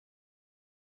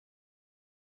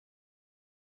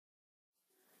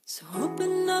So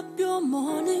open up your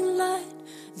morning light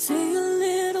and say a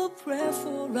little prayer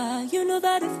for I. You know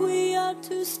that if we are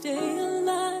to stay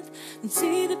alive and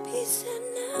see the peace in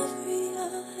every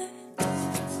eye.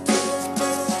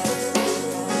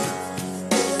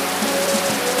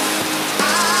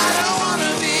 I don't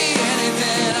wanna be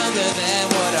anything other than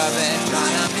what I've been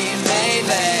trying to be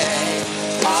lately.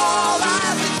 All I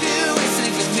have to do is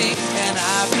think of me and I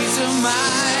have peace of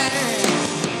mind.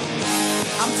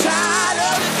 I'm tired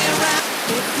of looking around.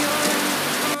 If you're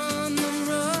on the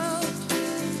road,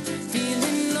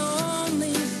 feeling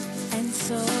lonely and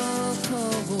so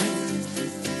cold,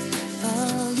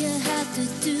 all you have to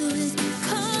do is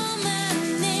call my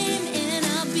name and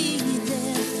I'll be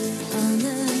there on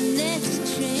the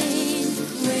next train.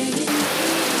 Waiting.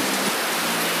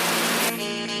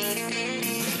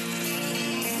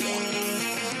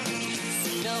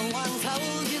 No one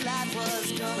told you life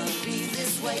was gonna be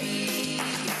this way.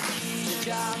 Your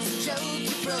job's a joke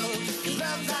you broke, your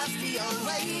love lost the old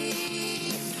way.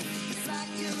 It's like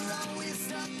you're always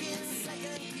stuck in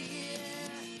second gear.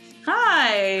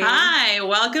 Hi,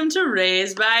 welcome to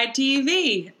Raised by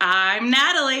TV. I'm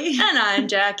Natalie. And I'm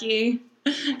Jackie.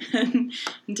 And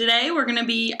today we're going to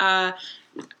be,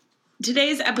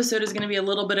 today's episode is going to be a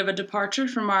little bit of a departure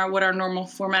from what our normal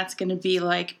format's going to be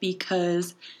like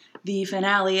because the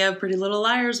finale of Pretty Little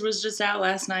Liars was just out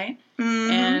last night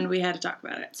and we had to talk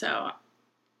about it. So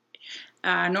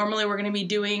normally we're going to be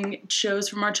doing shows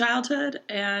from our childhood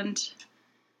and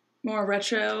more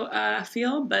retro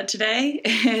feel, but today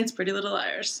it's Pretty Little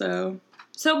Liars, so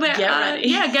get ready.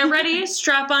 Yeah, get ready.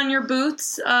 Strap on your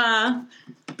boots,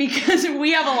 because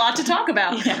we have a lot to talk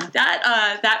about. Yeah.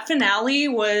 That finale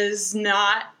was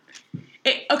not.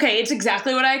 It's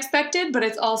exactly what I expected, but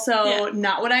it's also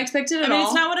not what I expected at all.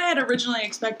 It's not what I had originally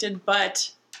expected,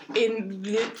 but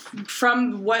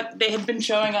from what they had been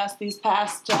showing us these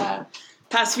past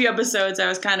few episodes, I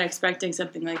was kind of expecting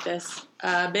something like this.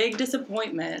 Big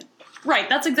disappointment. Right,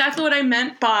 that's exactly what I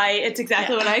meant by it's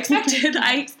exactly what I expected.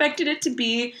 I expected it to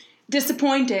be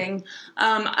disappointing.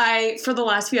 For the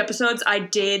last few episodes, I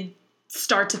did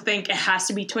start to think it has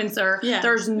to be Twinser. Yeah.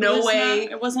 There's no way.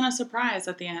 It wasn't a surprise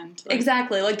at the end.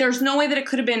 Exactly. Like, there's no way that it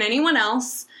could have been anyone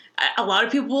else. A lot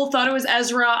of people thought it was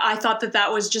Ezra. I thought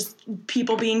that was just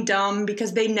people being dumb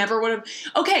because they never would have.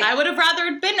 Okay. I would have rather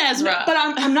it been Ezra. But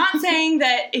I'm not saying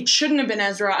that it shouldn't have been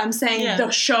Ezra. I'm saying the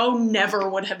show never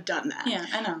would have done that. Yeah,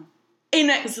 I know. In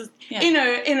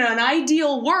an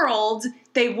ideal world,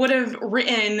 they would have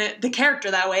written the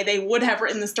character that way. They would have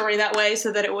written the story that way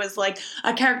so that it was like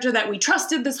a character that we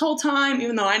trusted this whole time,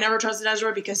 even though I never trusted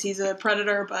Ezra because he's a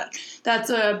predator, but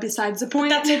that's besides the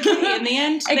point. But that's okay. In the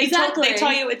end, Exactly. they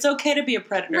tell you it's okay to be a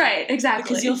predator. Right, exactly.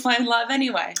 Because you'll find love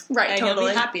anyway. Right, and totally.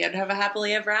 you'll be happy and have a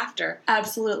happily ever after.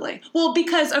 Absolutely. Well,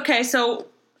 because, so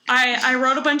I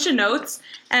wrote a bunch of notes,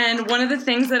 and one of the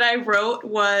things that I wrote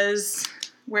was,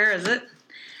 where is it?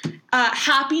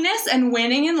 Happiness and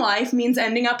winning in life means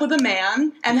ending up with a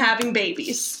man and having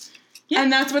babies. Yeah.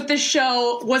 And that's what this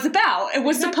show was about. It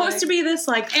was supposed to be this,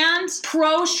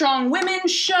 pro-strong women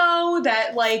show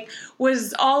that,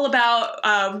 was all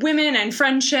about women and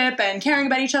friendship and caring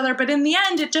about each other. But in the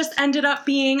end, it just ended up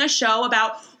being a show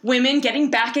about women getting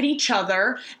back at each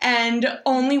other and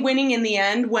only winning in the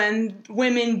end when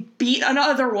women beat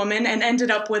another woman and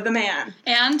ended up with a man.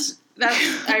 And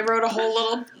I wrote a whole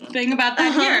little thing about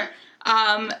that here.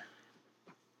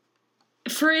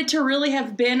 For it to really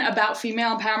have been about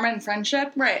female empowerment and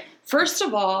friendship, Right. First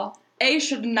of all, A,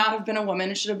 should not have been a woman,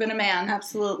 it should have been a man.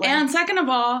 Absolutely. And second of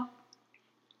all,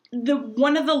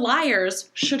 one of the liars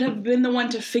should have been the one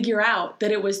to figure out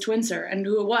that it was Twinser and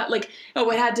who it was.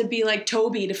 It had to be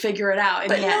Toby to figure it out.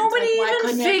 But nobody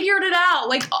even figured it out.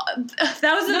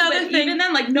 That was another thing. Even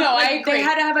then, I agree. They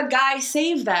had to have a guy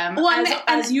save them,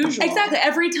 as usual. Exactly.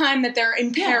 Every time that they're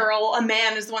in peril, a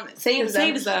man is the one that saves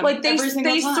them.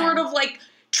 They sort of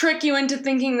trick you into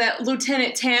thinking that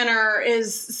Lieutenant Tanner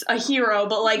is a hero,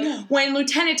 but when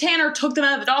Lieutenant Tanner took them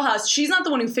out of the dollhouse, she's not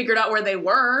the one who figured out where they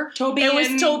were. Toby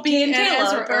and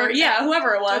Caleb,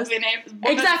 whoever it was.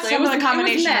 Exactly, it was a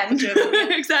combination of the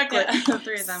two. Exactly, the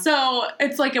three of them. So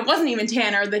it's it wasn't even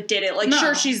Tanner that did it.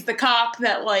 Sure, she's the cop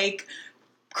that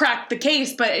cracked the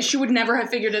case, but she would never have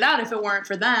figured it out if it weren't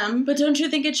for them. But don't you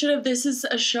think it should have? This is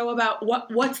a show about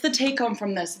what's the take home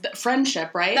from this? The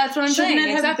friendship, right? That's what I'm saying.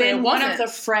 Shouldn't it have been one of the the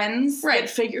friends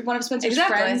one of Spencer's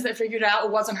friends that figured out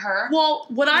it wasn't her? Well,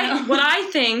 what I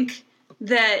think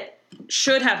that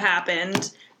should have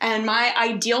happened And my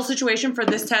ideal situation for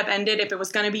this to have ended if it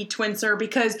was going to be Twinser,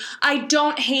 because I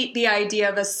don't hate the idea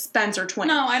of a Spencer twin.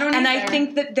 No, I don't And either. I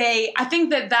think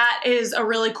that that is a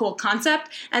really cool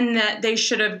concept, and that they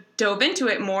should have dove into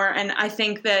it more, and I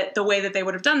think that the way that they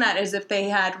would have done that is if they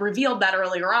had revealed that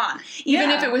earlier on.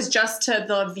 Even if it was just to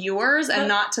the viewers and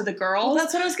not to the girls. Well,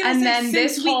 that's what I was going to say. And then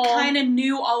Since we kind of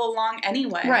knew all along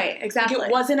anyway. Right, exactly. Like,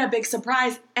 it wasn't a big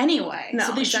surprise anyway. No,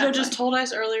 so they should have just told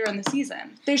us earlier in the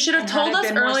season. They should have told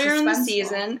us earlier in the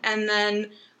season, and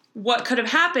then what could have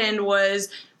happened was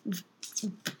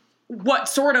what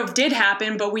sort of did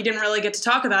happen, but we didn't really get to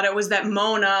talk about it, was that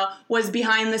Mona was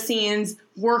behind the scenes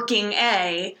working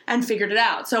A and figured it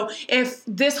out. So if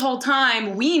this whole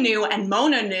time we knew and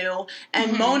Mona knew,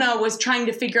 and Mona was trying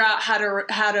to figure out how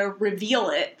to reveal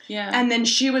it, and then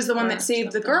she was the one that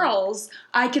saved the girls,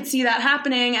 I could see that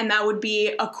happening, and that would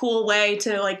be a cool way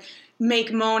to like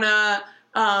make Mona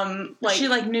she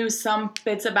like knew some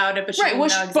bits about it, but she didn't know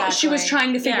exactly. But she was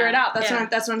trying to figure it out. That's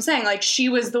what I'm saying. Like, she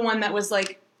was the one that was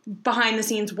like behind the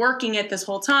scenes working it this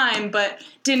whole time, but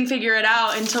didn't figure it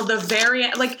out until the very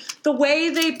end. Like, the way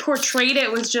they portrayed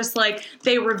it was just like,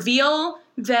 they reveal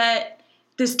that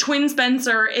this twin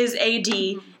Spencer is AD,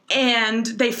 and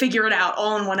they figure it out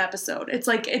all in one episode. It's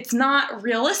like, it's not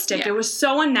realistic. It was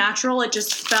so unnatural. It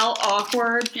just felt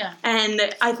awkward. Yeah. And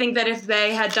I think that if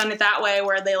they had done it that way,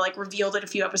 where they like revealed it a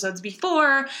few episodes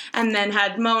before, and then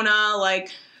had Mona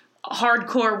like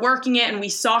hardcore working it, and we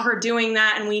saw her doing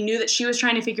that, and we knew that she was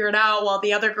trying to figure it out while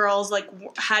the other girls like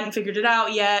hadn't figured it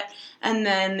out yet, and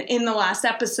then in the last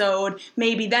episode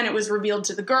maybe then it was revealed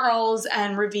to the girls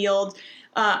and revealed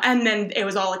and then it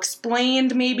was all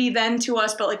explained maybe then to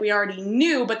us, but like we already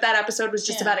knew, but that episode was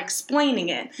just about explaining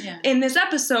it. In this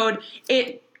episode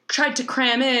it tried to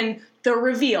cram in the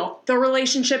reveal, the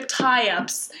relationship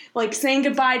tie-ups, like saying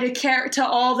goodbye to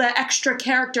all the extra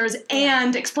characters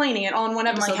and explaining it all in one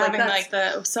episode. And like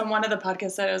having one of the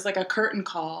podcasts said it was like a curtain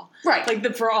call, right?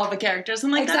 Like for all the characters.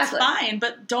 I'm like, that's fine,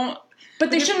 but don't.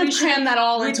 But they shouldn't have crammed that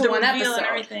all into one episode. And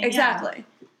everything. Exactly.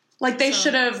 Like they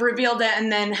should have revealed it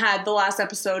and then had the last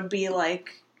episode be like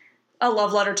a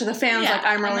love letter to the fans, like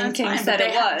Imerlyn King said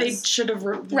it was. They should have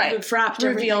wrapped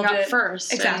everything up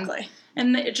first. Exactly.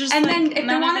 And it just and then if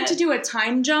they wanted to do a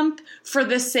time jump for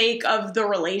the sake of the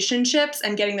relationships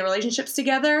and getting the relationships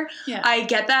together, I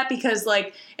get that, because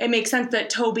like it makes sense that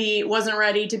Toby wasn't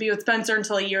ready to be with Spencer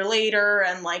until a year later,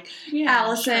 and like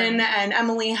Allison and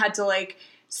Emily had to like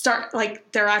start like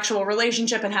their actual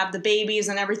relationship and have the babies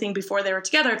and everything before they were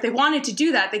together. If they wanted to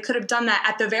do that, they could have done that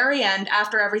at the very end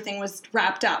after everything was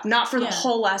wrapped up, not for the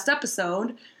whole last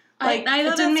episode. Like, I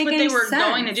thought that's what they were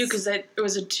going to do, because it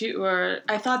was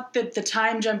I thought that the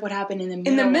time jump would happen in the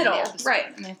middle. Of the episode, right?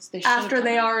 And after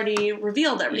they already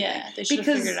revealed everything. Yeah, they should have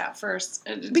figured it out first.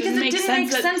 Because it didn't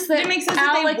make sense that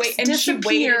Alex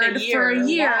disappeared for a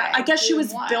year. Why? I guess she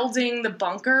was building the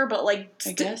bunker, but like,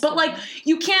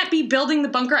 you can't be building the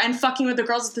bunker and fucking with the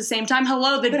girls at the same time.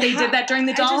 Hello, they did that during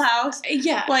the dollhouse.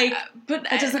 But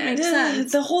it doesn't make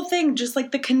sense. The whole thing, just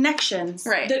like the connections,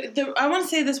 right? I want to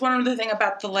say this one other thing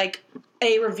about the like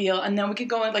a reveal, and then we could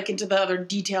go into the other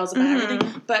details about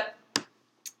everything. But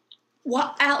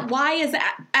why is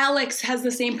Alex has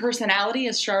the same personality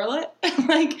as Charlotte?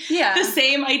 The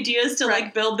same ideas to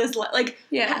like build this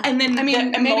and then maybe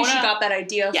Mona, she got that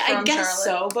idea from I guess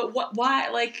Charlotte. so, but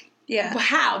why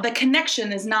how the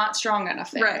connection is not strong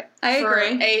enough there, right? I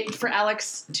agree. For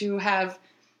Alex to have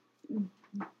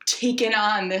taken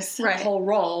on this whole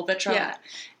role that Charlotte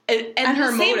and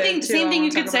her motive same thing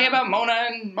you could say about Mona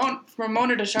and from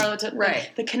Mona to Charlotte to,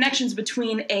 the connections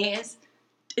between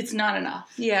it's not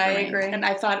enough. Yeah, I agree. And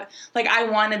I thought I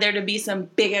wanted there to be some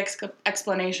big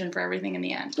explanation for everything in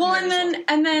the end. Well,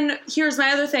 and then here's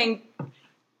my other thing.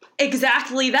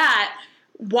 Exactly that.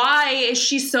 Why is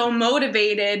she so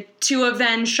motivated to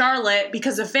avenge Charlotte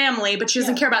because of family, but she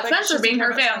doesn't care about Spencer being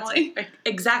her family?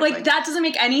 Exactly. That doesn't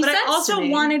make any sense. But I also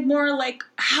wanted more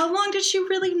how long did she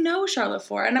really know Charlotte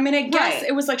for? And I mean, I guess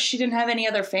it was she didn't have any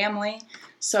other family.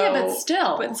 So,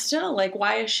 but still,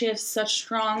 why does she have such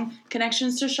strong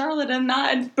connections to Charlotte and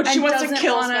not? But she wants to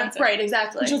kill Spencer, right?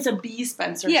 Exactly. She wants to be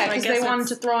Spencer. Yeah, because they wanted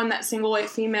to throw in that single white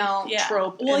female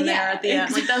trope in there at the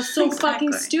end. That was so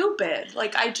fucking stupid.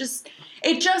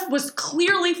 It just was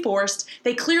clearly forced.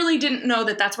 They clearly didn't know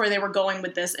that that's where they were going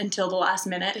with this until the last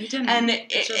minute. They didn't. And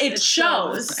it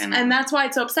shows. And that's why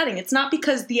it's so upsetting. It's not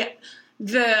because the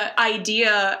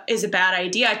idea is a bad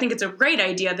idea. I think it's a great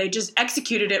idea. They just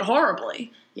executed it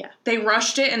horribly. Yeah. They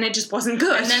rushed it and it just wasn't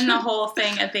good. And then the whole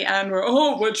thing at the end where,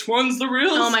 which one's the real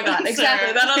Oh my god,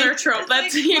 exactly. That other trope.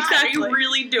 That's exactly. Are you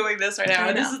really doing this right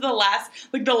now? This is the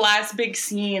last big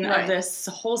scene of this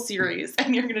whole series,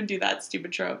 and you're gonna do that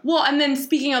stupid trope. Well, and then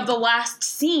speaking of the last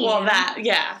scene. Well,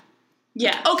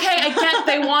 Yeah, okay, I get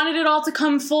they wanted it all to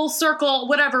come full circle,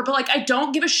 whatever, but, like, I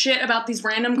don't give a shit about these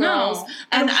random girls. No.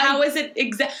 And how is it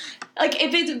like,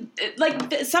 if it's,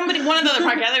 like, somebody, one of the other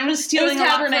podcasts, I'm just stealing It was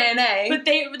Cabernet and but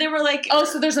they were like, oh,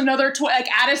 so there's another like,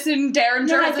 Addison Derringer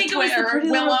no, I has think a it was twin, the or Pretty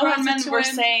Willow Little has a Brown Men were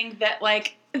twin. saying that,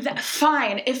 like,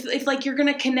 fine, if, like, you're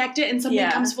gonna connect it and something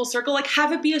Yeah. comes full circle, like,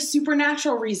 have it be a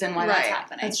supernatural reason why that's Right.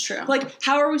 happening. That's true. Like,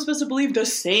 how are we supposed to believe the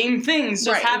same things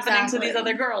just Right, happening exactly. to these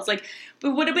other girls? Like, it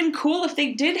would have been cool if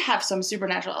they did have some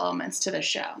supernatural elements to the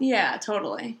show. Yeah,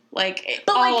 totally. Like,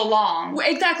 But, all like, along.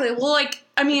 Exactly. Well, like,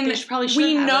 I mean, They probably should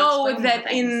we have know explained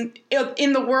that more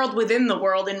in the world within the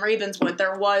world in Ravenswood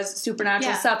there was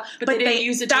supernatural stuff, but they didn't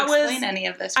use it to explain any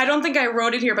of this. I don't think I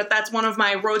wrote it here, but that's one of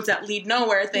my roads that lead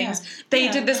nowhere things. Yeah. They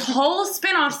Yeah. did this whole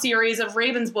spin-off series of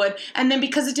Ravenswood, and then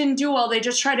because it didn't do well, they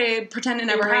just try to pretend it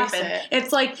never Erase happened. it.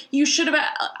 It's like, you should have,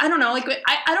 I don't know, like,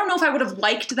 I don't know if I would have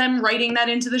liked them writing that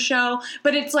into the show,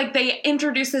 but it's like they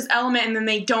introduce this element and then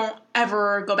they don't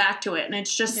ever go back to it, and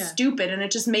it's just stupid, and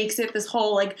it just makes it this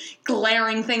whole, like,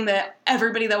 glaring thing that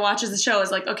everybody that watches the show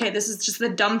is like, okay, this is just the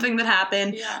dumb thing that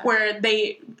happened, where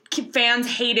fans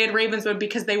hated Ravenswood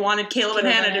because they wanted Caleb and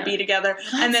Hannah to be together,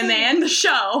 and then they end the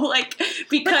show, like,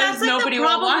 because that's, like, nobody the will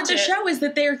problem watch with the it. show is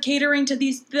that they're catering to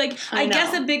these, like, I know.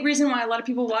 guess a big reason why a lot of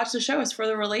people watch the show is for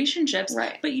the relationships,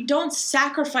 Right. but you don't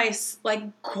sacrifice, like,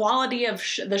 quality of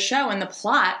the show and the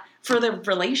plot for the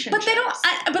relationships. But they don't.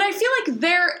 But I feel like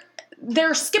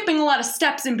they're skipping a lot of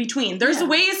steps in between. There's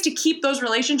ways to keep those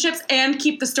relationships and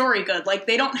keep the story good. Like,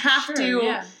 they don't have to.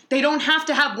 yeah. They don't have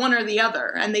to have one or the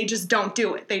other, and they just don't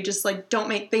do it. They just, like,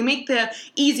 they make the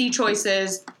easy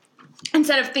choices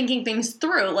instead of thinking things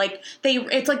through. Like,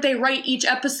 it's like they write each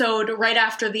episode right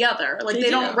after the other. Like, they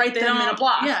don't write them in a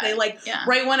block. yeah, They, like, yeah.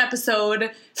 write one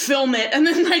episode, film it, and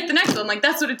then write the next one. Like,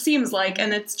 that's what it seems like,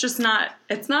 and it's just not,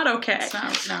 it's not okay. It's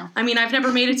not, no. I mean, I've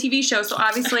never made a TV show, so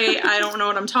obviously I don't know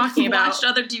what I'm talking about. Watched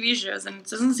other TV shows and it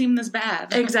doesn't seem this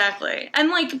bad. Exactly.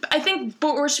 And, like, I think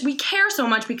but we care so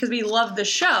much because we love the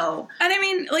show. And I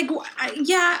mean, like,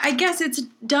 I guess it's a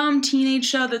dumb teenage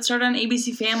show that started on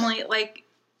ABC Family. Like,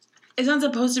 it's not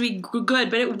supposed to be good,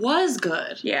 but it was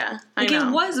good. Yeah, Like, I know.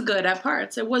 it was good at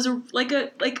parts. It was a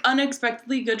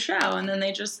unexpectedly good show, and then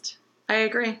they just I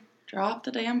agree. dropped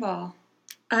the damn ball.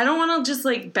 I don't want to just,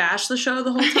 like, bash the show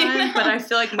the whole time, but I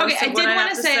feel like most Okay, of I what did I want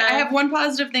have to say, I have one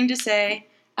positive thing to say.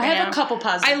 I have a couple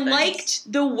positive I things.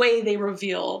 liked the way they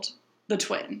revealed the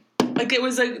twin. Like, it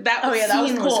was a that. Oh, yeah, that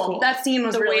was scene cool. That scene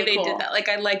was the really way they cool. did that. Like,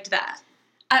 I liked that.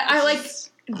 I liked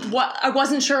what I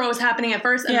wasn't sure what was happening at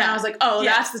first, and then I was like, oh,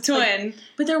 Yeah. that's the twin.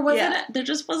 But there wasn't. Yeah. There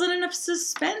just wasn't enough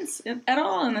suspense at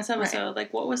all in this episode. Right.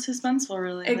 Like, what was suspenseful,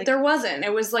 really? Like, There wasn't.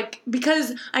 It was like,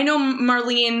 because I know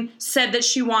Marlene said that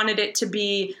she wanted it to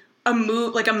be a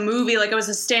movie, like it was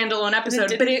a standalone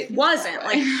episode, but it wasn't.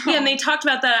 Like, yeah, and they talked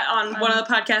about that on one of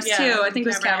the podcasts too. I think it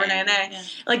was Cabernet and A. Yeah.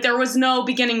 Like, there was no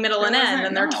beginning, middle, and end, wasn't,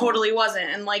 and there no. totally wasn't.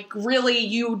 And, like, really,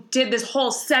 you did this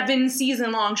whole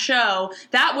 7-season-long show.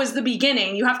 That was the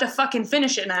beginning. You have to fucking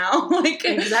finish it now. Like,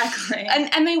 Exactly.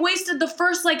 And they wasted the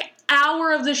first, like,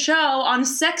 hour of the show on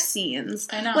sex scenes.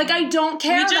 I know. Like, I don't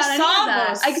care We just about any saw of that.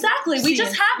 those Exactly. We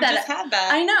just scenes. had that. We just had that.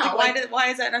 I know. Like, why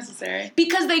is that necessary?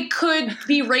 Because they could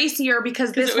be racier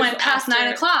because this it was went past after-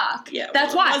 9 o'clock. Yeah,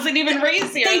 That's well, why. it wasn't even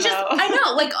racier, They just, though. I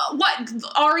know, like, what?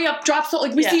 Arya drops,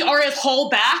 like, we Yeah. see Arya's whole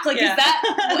back. Like, Yeah. is that,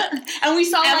 what? And we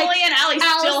saw, Emily like, and Allie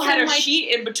still had a like,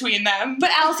 sheet in between them. But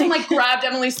Allison, like, grabbed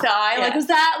Emily's thigh. Like, Yeah. was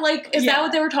that, like, is that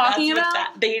what they were talking That's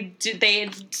about? what they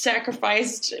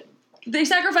sacrificed. They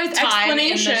sacrificed Time in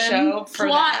the explanation, show for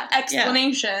plot that.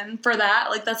 explanation for that.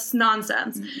 Like, that's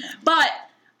nonsense. But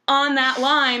on that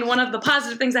line, one of the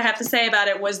positive things I have to say about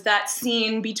it was that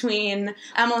scene between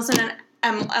Emily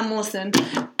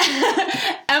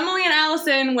and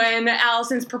Allison when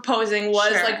Allison's proposing was,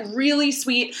 Sure. like, really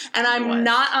sweet, and It I'm was.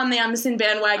 not on the Emison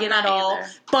bandwagon I'm at not all, either.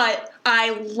 but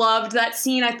I loved that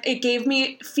scene. It gave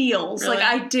me feels. Really? Like,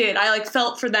 I did. I, like,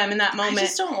 felt for them in that moment.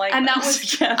 just don't like and them that was,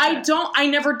 together. I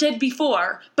never did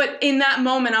before, but in that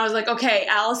moment I was like, okay,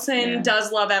 Allison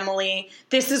does love Emily.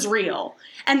 This is real.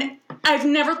 And I've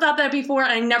never thought that before,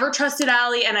 and I never trusted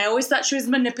Allie, and I always thought she was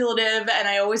manipulative, and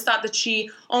I always thought that she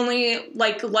only,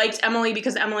 like, liked Emily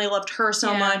because Emily loved her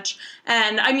so much.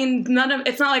 And, I mean,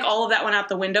 it's not like all of that went out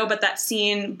the window, but that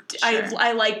scene, Sure.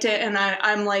 I liked it, and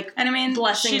I'm, like, And I mean,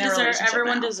 blessing their relationship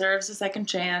everyone now. deserves a second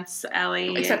chance.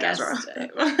 Allie, Except I guess.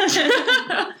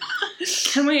 Ezra.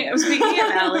 Speaking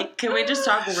of Allie, can we just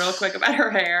talk real quick about her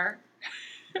hair?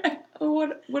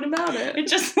 What about it? It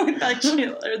just looked like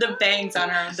the bangs on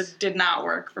her did not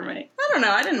work for me. I don't know.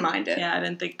 I didn't mind it. Yeah, I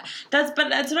didn't think that's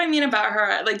what I mean about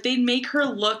her. Like, they make her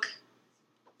look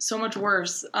so much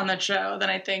worse on that show than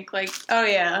I think. Like, Oh,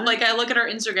 yeah. like I look at her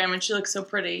Instagram and she looks so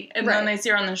pretty, and then they see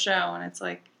her on the show and it's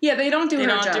like, yeah, they don't do They her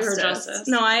don't do justice. her justice.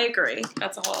 No, I agree.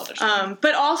 that's a whole other show.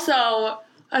 But also,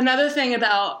 another thing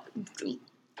about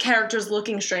characters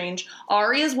looking strange,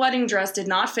 Arya's wedding dress did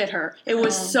not fit her. It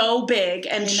was so big,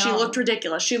 and she know. looked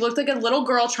ridiculous. She looked like a little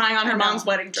girl trying on her I know. mom's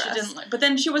wedding dress. She didn't like, but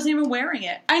then she wasn't even wearing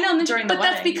it. I know, during the but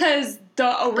that's wedding. because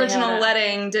the original had it.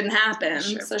 wedding didn't happen,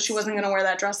 Sure. so she wasn't going to wear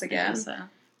that dress again. So.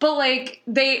 But, like,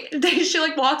 she,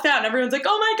 like, walked out, and everyone's like,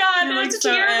 oh, my God, You're, there's like, a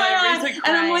so tear in my eye. everybody's, like,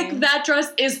 And I'm crying. like, that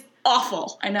dress is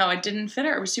awful. I know, it didn't fit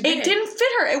her. It was too big. It didn't fit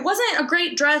her. It wasn't a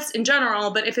great dress in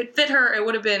general, but if it fit her, it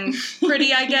would have been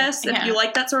pretty, I guess, if Yeah. you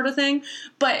like that sort of thing.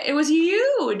 But it was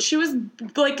huge. She was,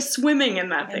 like, swimming in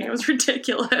that thing. It was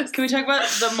ridiculous. Can we talk about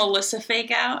the Melissa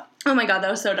fake out? Oh, my God, that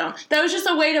was so dumb. That was just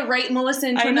a way to write Melissa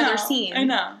into another scene. I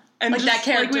know. And Like, just, that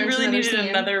character Like, we into really another needed scene.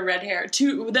 another red hair.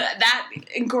 That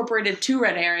incorporated 2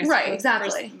 red hairs. Right,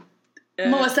 exactly.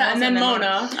 Melissa and then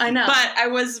Mona. I know. But I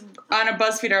was on a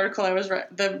BuzzFeed article I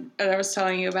was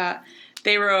telling you about.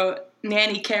 They wrote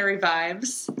Nanny Carey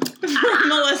vibes from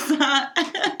Melissa.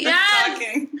 Yes!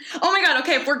 Talking. Oh my God,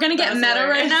 okay, if we're gonna get That was meta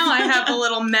right hilarious. now, I have a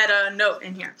little meta note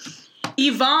in here.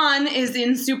 Yvonne is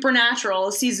in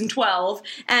Supernatural, season 12,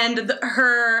 and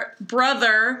her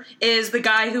brother is the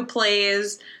guy who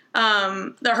plays,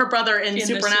 her brother in In the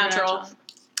Supernatural.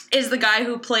 Is the guy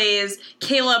who plays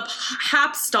Caleb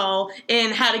Hapstall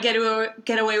in How to Get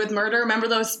Away with Murder. Remember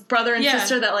those brother and Yeah.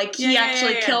 sister that, like, he Yeah,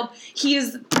 actually yeah. killed? He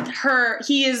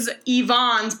is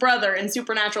Yvonne's brother in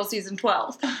Supernatural season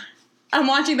 12. I'm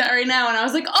watching that right now, and I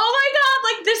was like, oh my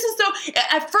God, like, this is so...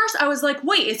 At first, I was like,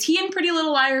 wait, is he in Pretty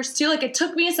Little Liars too? Like, it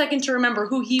took me a second to remember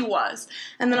who he was.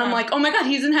 And then I'm like, oh my God,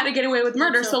 he's in How to Get Away with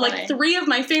Murder. That's So, so like, funny. 3 of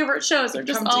my favorite shows are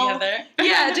just Come all... together.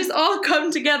 Yeah, just all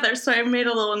come together. So I made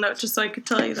a little note just so I could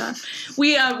tell you that.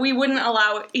 We wouldn't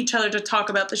allow each other to talk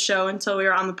about the show until we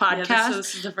were on the podcast. Yeah,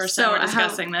 this is the first time we're I have-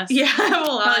 discussing this. Yeah, I have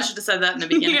a lot. Probably should have said that in the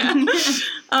beginning. Yeah.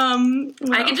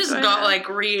 What I can else just do go, have? like,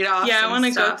 read off Yeah, I some want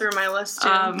to go stuff. through my list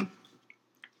too.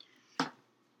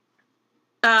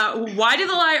 Why do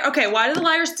the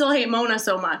liars still hate Mona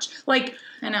so much? Like,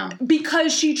 I know.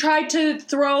 because she tried to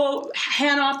throw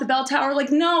Hannah off the bell tower.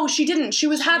 Like, no, she didn't. She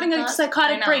was having a thought- I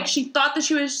psychotic know. break. She thought that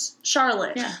she was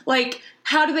Charlotte. Yeah. Like,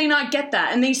 how do they not get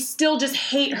that? And they still just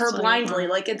hate her Still hate blindly. her.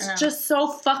 Like, I it's know. just so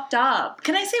fucked up.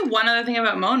 Can I say one other thing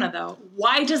about Mona, though?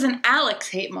 Why doesn't Alex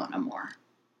hate Mona more?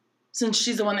 Since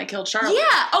she's the one that killed Charlotte.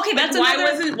 Yeah. Okay, that's why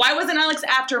another. wasn't Alex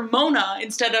after Mona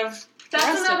instead of the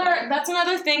rest of them? That's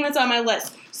another thing that's on my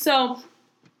list. So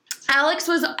Alex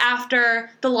was after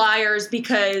the liars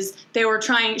because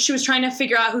she was trying to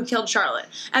figure out who killed Charlotte.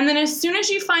 And then as soon as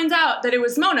she finds out that it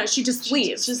was Mona, she just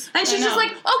leaves. And I she's know. just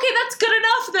like, okay, that's good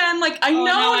enough then. Like, I know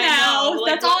now I now. know.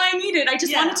 Like, That's all I needed. I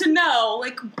just Yeah. wanted to know.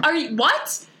 Like,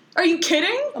 what? Are you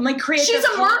kidding? I'm like, create She's this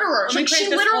a whole- murderer. I'm Like, create she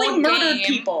this literally whole murdered game.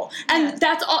 people. And Yeah.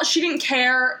 that's all. She didn't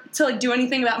care to, like, do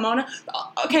anything about Mona.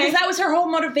 Okay. Because that was her whole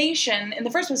motivation in the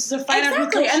first place, was to find out who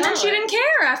Exactly, killed and then she Charlotte. didn't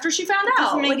care after she found out.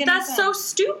 doesn't make Like, any that's so sense.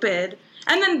 stupid.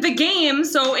 And then the game,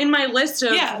 so in my list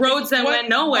of Yeah, roads that what- went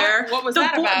nowhere, what was the,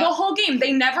 that about? the whole game,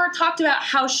 they never talked about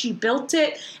how she built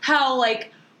it, how,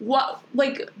 like,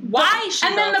 Why she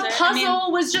and then built the it. puzzle I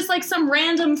mean- was just like some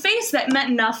random face that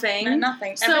meant nothing. Meant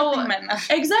nothing. So, Everything meant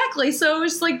nothing. Exactly. So it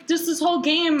was like just this whole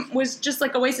game was just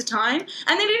like a waste of time,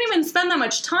 and they didn't even spend that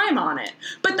much time on it.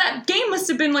 But that game must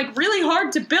have been like really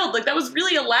hard to build. Like that was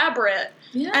really elaborate.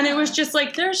 Yeah. And it was just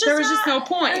like there was just no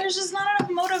point. There's just not enough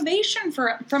motivation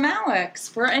from Alex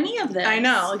for any of this. I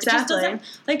know, It just exactly. doesn't-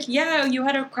 like, yeah, you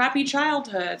had a crappy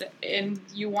childhood and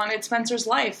you wanted Spencer's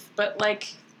life, but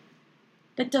like,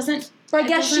 that doesn't. But I it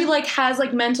guess she doesn't- like has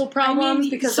like mental problems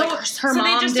because like her mom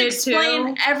they just did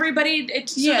explain too. everybody.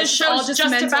 Yeah, The it's all show's just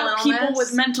just mental about people illness.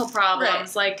 with mental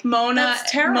problems. Right. Like Mona,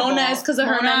 that's terrible. Mona is because of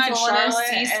her Mona mental and illness.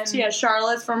 Charlotte Yeah,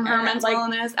 Charlotte's from her and, mental like,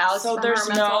 illness. Alex so from there's her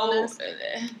mental no. illness.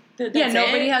 That's Yeah,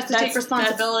 nobody it. has to take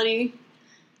responsibility.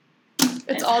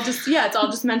 It's all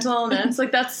just mental illness.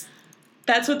 Like that's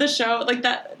That's what the show like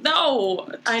that. No,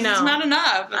 I know. it's not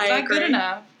enough. It's I not good agree.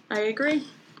 enough. I agree.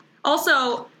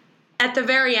 Also, at the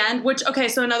very end,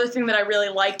 so another thing that I really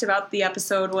liked about the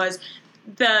episode was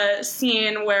the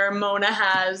scene where Mona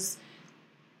has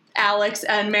Alex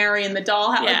and Mary in the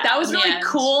dollhouse. Yeah, Like, that was in the really end.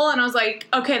 cool, and I was like,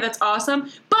 okay, that's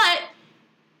awesome. But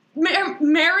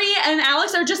Mary and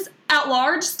Alex are just at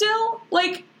large still.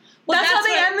 Like, Well, that's how they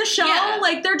what- end the show. yeah.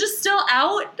 Like they're just still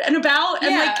out and about,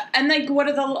 and Yeah, and what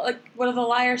do the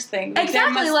liars think? like there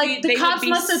exactly, must like be- the they cops would be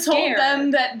must have told scared.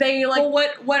 them that they like. Well,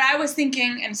 what I was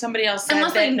thinking, and somebody else said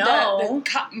Unless that they know.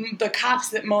 the cops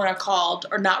that Mona called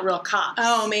are not real cops.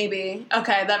 Oh, maybe.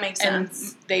 Okay, that makes and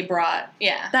sense. they brought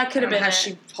That could have been how it.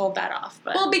 she pulled that off.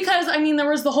 But Well, because I mean, there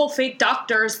was the whole fake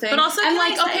doctors thing, But also, and can I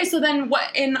like, say- okay, so then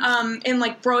what in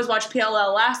like Bros Watch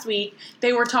PLL last week,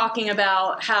 they were talking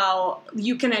about how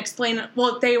you can explain.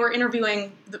 Well, they were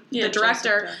interviewing the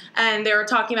director, Joseph, and they were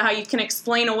talking about how you can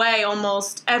explain away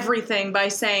almost everything by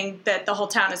saying that the whole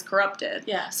town is corrupted.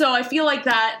 Yeah. So I feel like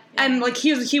that, and like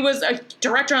he was a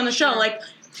director on the show, Sure. like.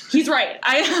 He's right.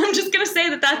 I'm just gonna say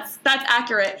that that's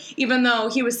accurate, even though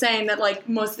he was saying that like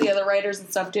most of the other writers and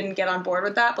stuff didn't get on board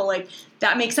with that. But like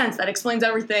that makes sense. That explains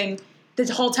everything.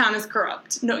 The whole town is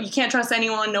corrupt. No, you can't trust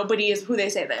anyone. Nobody is who they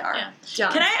say they are. Yeah.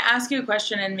 Done. Can I ask you a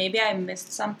question? And maybe I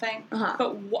missed something. Uh-huh.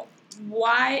 But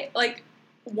why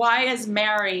is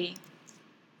Mary?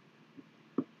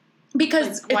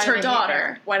 Because Like, why it's do her they hate daughter.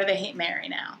 Mary? Why do they hate Mary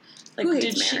now? Like, Who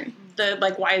hates did Mary?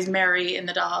 why is Mary in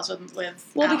the dollhouse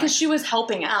with? Well, Alex? because she was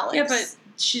helping Alex. Yeah, but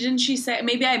didn't she say?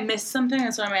 Maybe I missed something.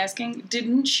 That's what I'm asking.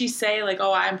 Didn't she say like,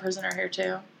 "Oh, I'm prisoner here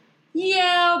too"?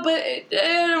 yeah, but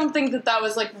I don't think that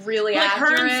was like really Like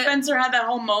accurate. her and Spencer had that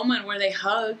whole moment where they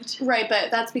hugged. Right,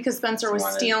 but that's because Spencer was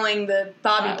Wanted- stealing the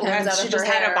bobby pins out she of just her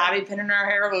had hair. a bobby pin in her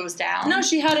hair, but it was down. No,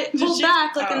 she had it Did pulled she?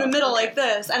 back, like in the Oh, middle, okay. like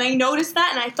this. And I noticed that,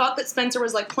 and I thought that Spencer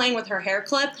was like playing with her hair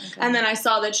clip, and then I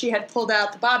saw that she had pulled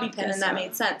out the bobby pin, Guess and that so.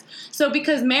 made sense. So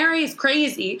because Mary is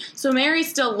crazy, so Mary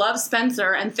still loves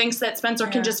Spencer and thinks that Spencer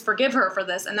can Yeah. just forgive her for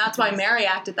this, and that's why Mary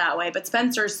acted that way. But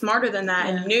Spencer's smarter than that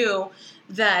Yeah. and knew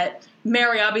that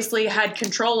Mary obviously had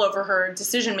control over her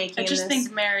decision making. I just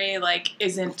think Mary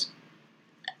isn't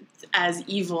as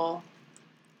evil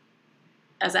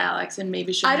as Alex, and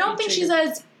maybe should. I don't think she's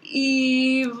as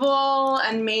evil,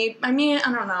 and I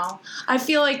don't know. I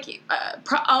feel like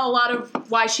a lot of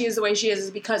why she is the way she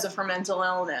is because of her mental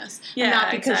illness, and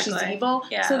not because she's evil.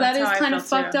 Yeah, so that that's is how I kind of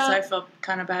feel, too. fucked up. So I feel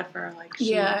kind of bad for her. Like,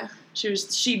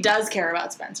 she does care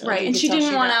about Spencer, Right, you and could she tell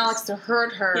didn't want does. Alex to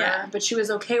hurt her, Yeah. but she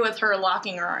was okay with her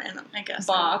locking her in a I guess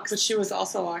box. but she was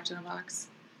also locked in a box.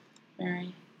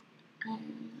 Mary.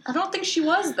 I don't think she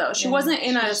was, though. She Yeah, wasn't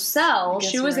in she a was- cell. I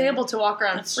guess She you're was right. able to walk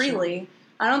around That's freely.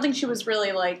 I don't think she was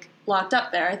really, locked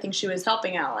up there. I think she was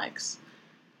helping Alex.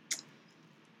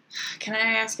 Can I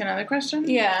ask another question?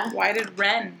 Yeah. Why did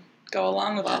Ren go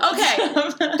along with all this Okay,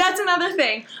 stuff? that's another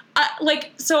thing.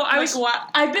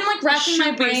 I've been, racking my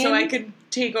Should be brain. so I could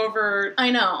take over I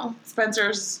know.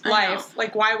 Spencer's I know. life.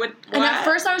 Like, why would? And at why?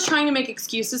 first I was trying to make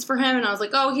excuses for him, and I was like,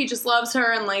 oh, he just loves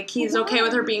her, and, he's okay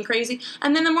with her being crazy.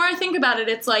 And then the more I think about it,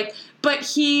 it's but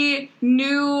he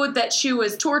knew that she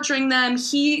was torturing them.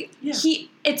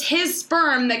 It's his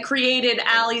sperm that created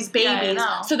Allie's babies. Yeah, I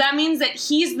know. So that means that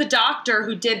he's the doctor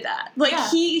who did that. Yeah.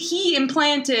 He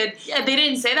implanted. Yeah, they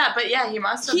didn't say that, but yeah, he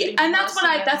must have. And that's what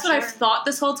I've thought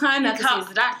this whole time. Because he's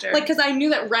the doctor. Because I knew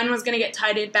that Ren was going to get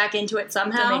tied back into it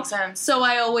somehow. That makes sense. So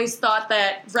I always thought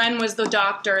that Ren was the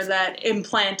doctor that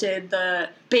implanted the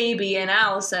baby in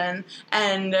Allison.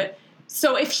 And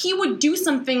so if he would do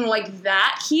something like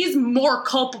that, he's more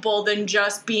culpable than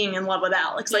just being in love with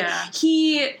Alex.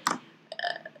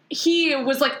 He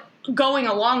was going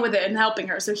along with it and helping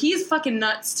her. So he's fucking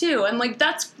nuts too. And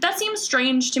that seems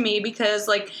strange to me because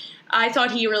I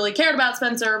thought he really cared about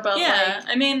Spencer, but yeah,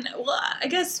 I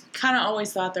guess kind of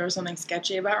always thought there was something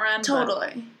sketchy about Ren.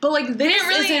 totally. But this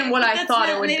isn't what I thought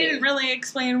it would be. They didn't really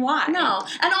explain why. No.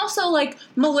 And also,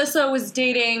 Melissa was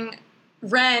dating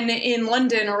Ren in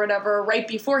London or whatever right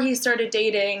before he started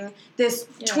dating this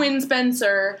twin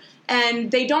Spencer, and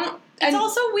they don't... It's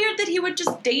also weird that he would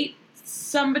just date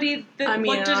somebody that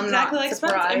looked I'm exactly not like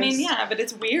Spencer. surprised. Yeah, but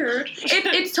it's weird.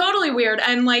 It's totally weird,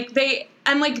 and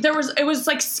it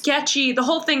was sketchy. The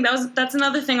whole thing, that's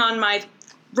another thing on my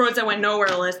Roads That Went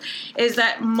Nowhere list, is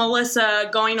that Melissa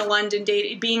going to London,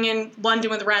 being in London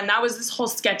with Ren, that was this whole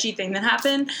sketchy thing that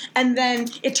happened. And then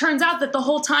it turns out that the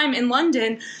whole time in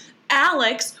London,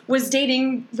 Alex was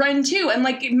dating Ren too. And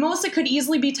Melissa could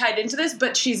easily be tied into this,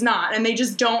 but she's not. And they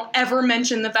just don't ever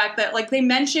mention the fact that, they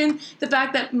mention the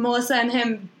fact that Melissa and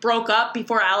him broke up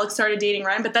before Alex started dating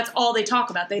Ren, but that's all they talk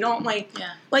about. They don't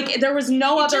there was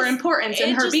no other importance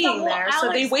in her being there.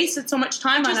 So they wasted so much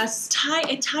time on us.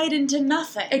 It tied into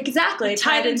nothing. Exactly. It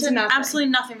tied into nothing.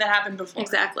 absolutely nothing that happened before.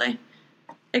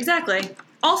 Exactly.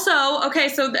 Also, okay,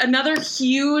 so another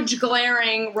huge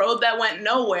glaring road that went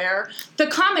nowhere, the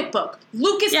comic book.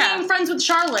 Lucas being friends with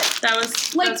Charlotte.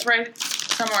 That's right.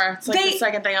 somewhere. It's like the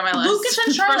second thing on my list. Lucas and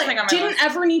First Charlotte thing on my didn't list.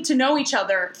 ever need to know each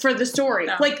other for the story.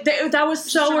 No. Like, that was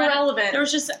so irrelevant. There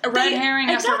was just a red herring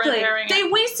after red herring. They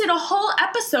wasted a whole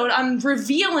episode on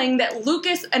revealing that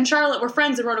Lucas and Charlotte were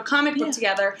friends and wrote a comic book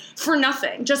together for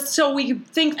nothing. Just so we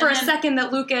think for a second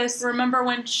that Lucas... Remember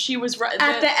when she was...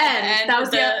 At the end. That was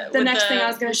the next thing I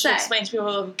was going to say. Explain to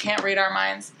people who can't read our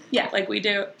minds. Yeah. Like we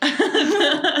do.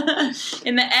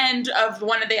 In the end of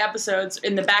one of the episodes,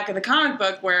 in the back of the comic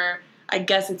book, where I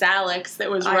guess it's Alex that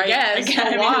was writing...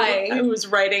 Why? Who was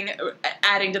writing,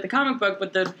 adding to the comic book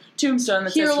with the tombstone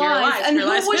that says Here Lies. And Here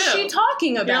who Lies was she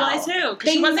talking about? Here Lies who?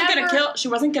 Because she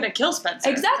wasn't going to kill Spencer.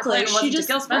 Exactly. She just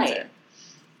kill Spencer. Right.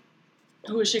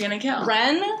 Who was she going to kill?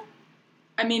 Ren?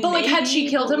 I mean, but, like, had she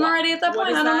killed him already at that point?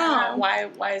 I don't know.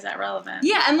 Why is that relevant?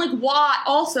 Yeah, and, like, why...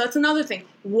 Also, that's another thing.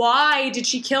 Why did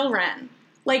she kill Ren?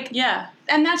 Like... Yeah.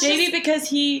 And that's maybe because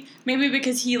he,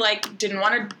 like, didn't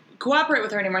want to cooperate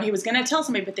with her anymore. He was going to tell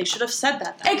somebody, but they should have said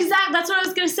that then. Exactly. That's what I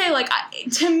was going to say. Like,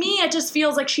 to me, it just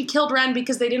feels like she killed Ren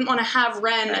because they didn't want to have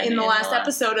Ren in the last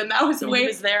episode, and that was the way... He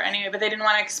was there anyway, but they didn't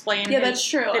want to explain... Yeah, that's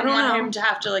true. They didn't want him to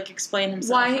have to, like, explain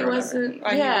himself. Why he wasn't...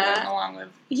 Why he wasn't along with...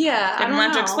 Yeah, They didn't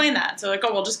want to explain that. So, like,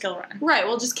 we'll just kill Ren. Right,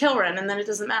 we'll just kill Ren, and then it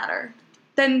doesn't matter.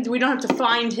 Then we don't have to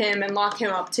find him and lock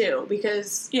him up, too,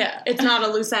 because it's not a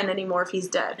loose end anymore if he's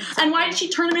dead. Exactly. And why did she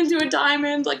turn him into a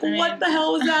diamond? Like, what the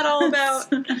hell was that all about?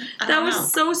 That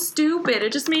was so stupid.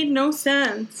 It just made no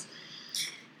sense.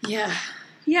 Yeah.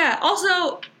 Yeah,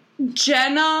 also,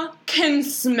 Jenna can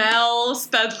smell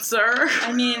Spencer.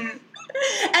 I mean...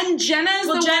 And Jenna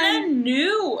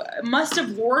must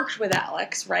have worked with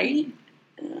Alex, right?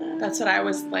 That's what I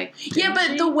was like. Yeah,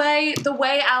 but the way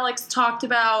Alex talked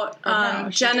about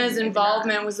Jenna's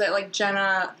involvement was that, like,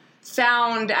 Jenna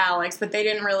found Alex, but they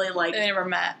didn't really, like... They never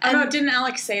met. Didn't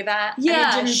Alex say that? Yeah.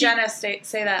 I mean, didn't Jenna say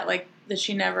that, like, that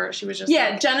she was just...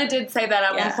 Yeah, Jenna did say that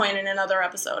at one point in another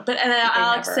episode. But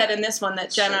Alex said in this one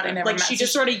that Jenna, like, she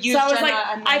just sort of used Jenna. So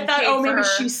I thought, maybe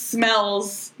she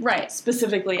smells... Right.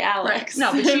 Specifically Alex.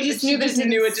 Right. No, but she just knew that it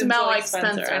didn't smell like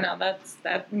Spencer. I know,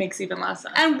 that makes even less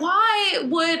sense. And why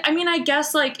would... I mean, I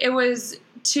guess, like, it was...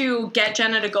 to get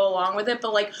Jenna to go along with it,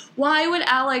 but, like, why would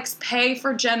Alex pay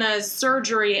for Jenna's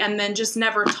surgery and then just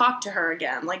never talk to her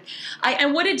again? Like,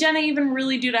 and what did Jenna even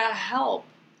really do to help?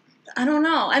 I don't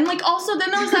know. And, like, also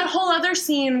then there was that whole other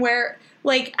scene where,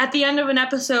 like, at the end of an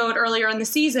episode earlier in the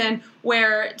season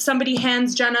where somebody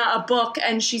hands Jenna a book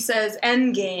and she says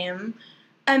Endgame.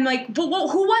 And, like, but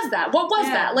who was that? What was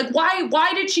that? Like,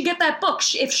 why did she get that book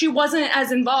if she wasn't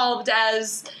as involved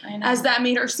as that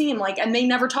made her seem? Like, and they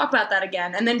never talk about that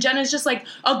again. And then Jenna's just, like,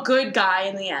 a good guy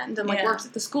in the end and, like, works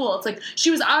at the school. It's like, she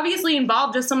was obviously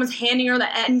involved if someone's handing her the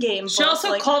Endgame book. She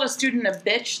also called a student a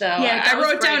bitch, though. Yeah, I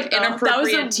wrote down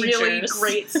inappropriate teachers. That was a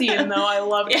really great scene, though. I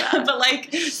loved that. Yeah, but,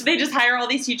 like, so they just hire all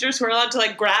these teachers who are allowed to,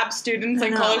 like, grab students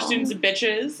and call their students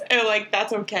bitches. And, like,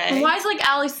 that's okay. And why is, like,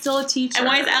 Allie still a teacher? And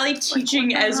why is Allie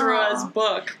teaching Ezra's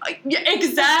book? Yeah,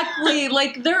 exactly.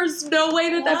 Like, there's no way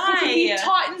that book could be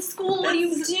taught in school. What are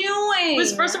you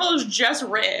doing? First of all, it was just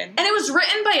written. And it was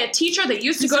written by a teacher that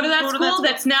used to go to that school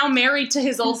that's now married to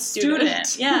his old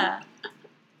student. Yeah.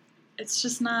 It's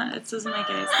just not, it doesn't make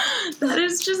any sense. That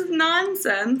is just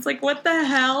nonsense. Like, what the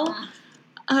hell?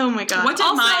 Oh my god. What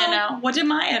did Maya know? What did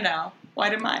Maya know? Why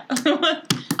did Maya...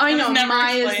 I know,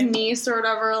 Maya's niece or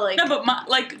whatever. Like, no, but,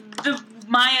 the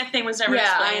Maya thing was never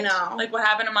explained. I know. Like, what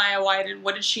happened to Maya?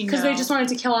 What did she know? Because they just wanted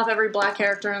to kill off every black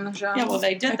character in the show. Yeah, well,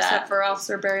 they did except for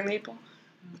Officer Barry Maple.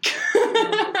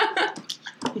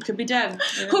 He could be dead.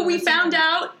 Who we found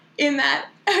out in that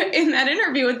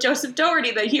interview with Joseph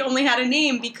Doherty that he only had a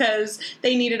name because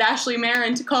they needed Ashley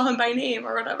Marin to call him by name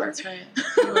or whatever. That's right.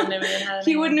 He wouldn't have even had a name.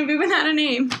 He wouldn't have even had a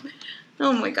name.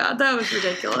 Oh my god, that was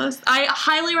ridiculous. I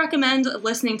highly recommend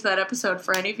listening to that episode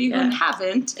for any of you who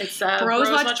haven't. It's Bros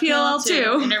Watch PLL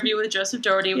 2. Interview with Joseph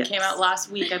Doherty, which came out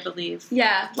last week, I believe.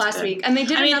 Yeah, last week. And they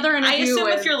did another interview. I assume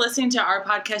if you're listening to our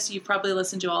podcast, you've probably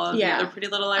listened to all of the other Pretty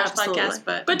Little Liars podcasts,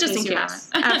 but just in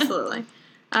case. Absolutely.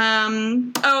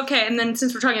 Okay, and then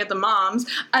since we're talking about the moms,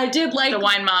 I did like the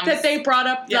wine moms that they brought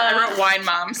up. I wrote wine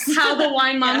moms. How the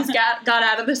wine moms got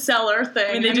out of the cellar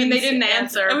thing. I mean, they didn't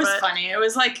answer. It was funny. It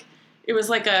was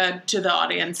like a to the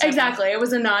audience. Exactly. It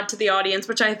was a nod to the audience,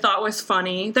 which I thought was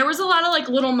funny. There was a lot of, like,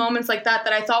 little moments like that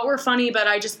I thought were funny, but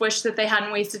I just wish that they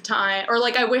hadn't wasted time. Or,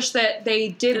 like, I wish that they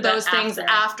did those things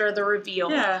after the reveal.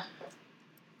 Yeah.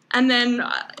 And then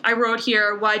I wrote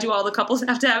here, why do all the couples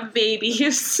have to have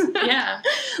babies? Yeah.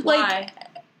 Like,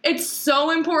 it's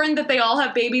so important that they all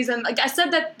have babies. And like I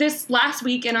said that this last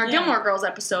week in our Gilmore Girls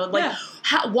episode, like,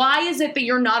 why is it that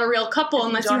you're not a real couple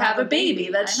unless you have a baby?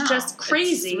 That's just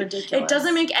crazy. It's ridiculous. It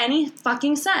doesn't make any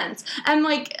fucking sense. And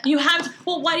like,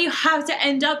 why do you have to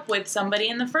end up with somebody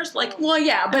in the first, like, well,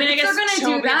 yeah, but I mean, if they're I guess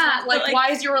gonna do Toby's that, not, like, but,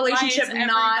 why is your why is relationship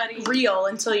not everybody- real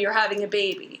until you're having a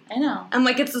baby? I know. And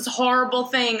like, it's this horrible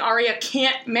thing. Arya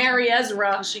can't marry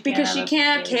Ezra because she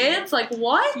can't have baby. kids. Like,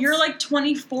 what? You're like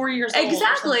 24 years old.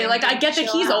 Exactly. Like, I get that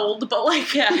he's old, but like,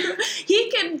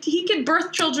 he can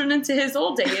birth children into his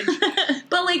old age.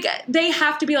 But like, they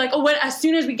have to be like, oh, as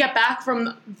soon as we get back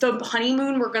from the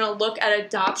honeymoon, we're gonna look at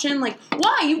adoption. Like,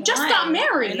 why? You just got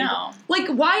married. I know. Like,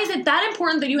 why is it that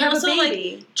important that you have a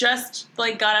baby? Like, just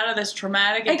like got out of this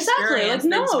traumatic Exactly. experience Like,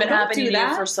 no, that's been don't happening do to you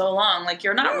that. for so long. Like,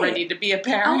 you're not Right. ready to be a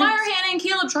parent. And why are Hannah and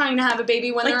Caleb trying to have a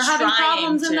baby when Like, they're having trying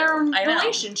problems in to. their I know.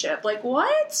 relationship? Like,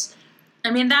 what? I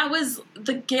mean, that was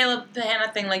the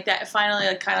Hannah thing. Like, that finally,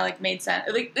 like, kind of like made sense.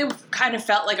 Like, it kind of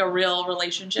felt like a real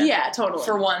relationship. Yeah, totally.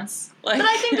 For once. Like, But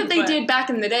I think that they but- did back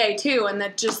in the day too, and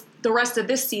that just the rest of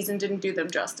this season didn't do them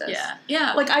justice. Yeah,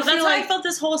 yeah. Like, I Well, feel that's how I like- felt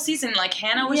this whole season. Like,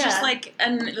 Hannah was just Yeah. like,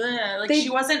 like They- she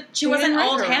wasn't they didn't write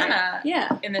old her right. Hannah. Yeah.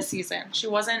 In this season, she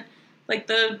wasn't like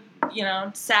the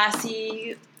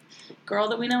sassy girl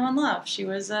that we know and love. She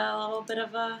was a little bit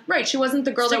of a Right, she wasn't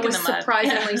the girl Stick that in was the mud.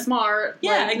 surprisingly Yeah. smart.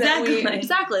 Yeah, like, that exactly.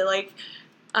 exactly. Like,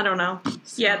 I don't know.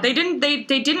 Yeah, they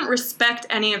didn't respect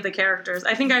any of the characters.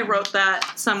 I think I wrote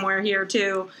that somewhere here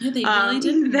too. Yeah, they really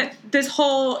didn't. That this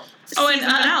whole and season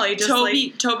finale just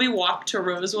Toby walked to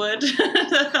Rosewood.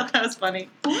 I thought that was funny.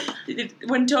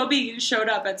 When Toby showed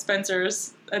up at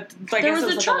Spencer's, there was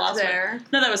a truck there.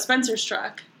 No, that was Spencer's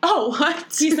truck. Oh,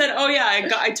 what? He said, "Oh yeah,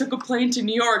 I took a plane to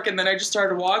New York and then I just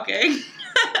started walking."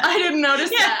 I didn't notice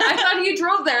that. I thought he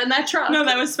drove there in that truck. No,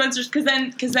 that was Spencer's.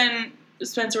 Because then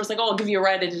Spencer was like, "Oh, I'll give you a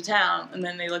ride into town." And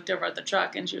then they looked over at the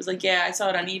truck and she was like, "Yeah, I saw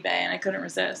it on eBay and I couldn't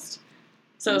resist."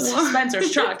 So it was What?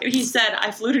 Spencer's truck. And he said, "I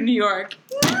flew to New York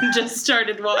and just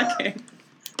started walking."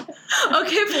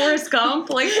 Okay, Forrest Gump.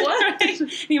 Like, what? Right?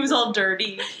 He was all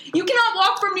dirty. You cannot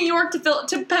walk from New York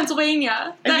to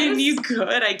Pennsylvania. I mean, you could,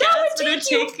 I guess. That but it would would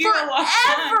take you a long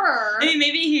time. forever. I mean,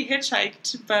 maybe he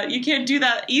hitchhiked, but you can't do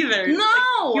that either. No.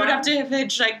 Like, you would have to have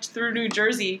hitchhiked through New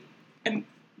Jersey. And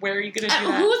where are you going to do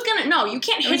that? Who's gonna? No, you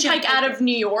can't No, you hitchhike can't. out of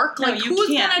New York. No, Like, you who's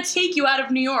can't. gonna take you out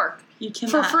of New York You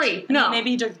cannot. for free? I mean, No.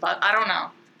 maybe he took bus. I don't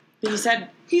know. But he said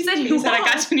He said I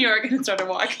got to New York and started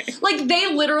walking. Like,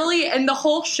 they literally, in the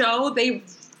whole show, they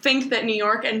think that New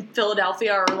York and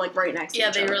Philadelphia are like right next to each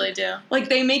other. do. Like,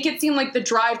 they make it seem like the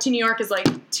drive to New York is like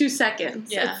 2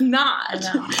 seconds. Yeah. It's not. I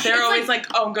know. They're It's always like,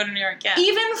 "Oh, go to New York." Yeah.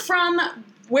 even from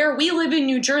where we live in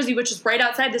New Jersey, which is right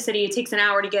outside the city, it takes an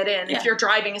hour to get in Yeah. if you're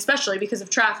driving, especially because of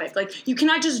traffic. Like, you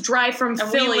cannot just drive from And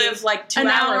Philly we live like 2 an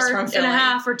hours hour from Philly. and a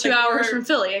half or 2 Like, hours we're- from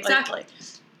Philly. Exactly.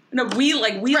 No, we Right,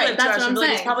 live 2 that's hours what from I'm Philly.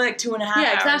 It's saying. probably like 2.5 Yeah,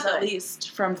 hours exactly. at least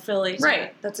from Philly to,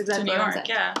 Right. That's exactly to New what I'm York.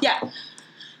 saying. Yeah. Yeah.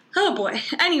 Oh boy.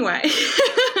 Anyway,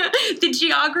 the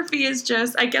geography is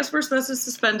just, I guess we're supposed to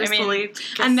suspend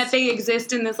disbelief. And that they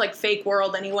exist in this like fake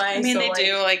world anyway. I mean, so, they like,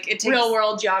 do. Like, it takes Real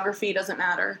world geography doesn't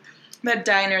matter. that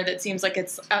diner that seems like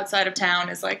it's outside of town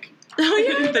is like, Oh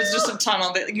yeah. there's just a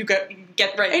tunnel that you get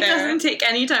right It there. doesn't take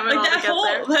any time at all like to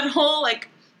get there. that whole like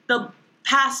the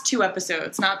past 2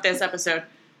 episodes, not this episode,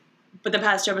 but the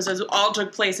past 2 episodes all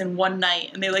took place in one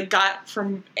night, and they like got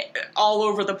from all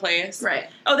over the place. Right.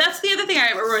 Oh, that's the other thing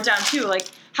I wrote down too. Like,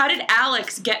 how did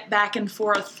Alex get back and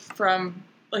forth from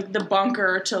like the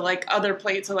bunker to like other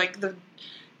places, to like the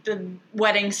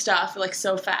wedding stuff, like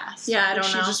so fast? Yeah, I Like,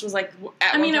 don't know. She just was like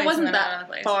at I mean, one it place and wasn't then another that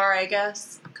place. far, I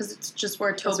guess, because it's just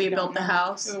where Guess Toby we don't built the know.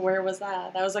 house. Where was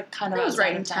that? That was like kind of. It was outside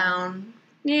right in of town.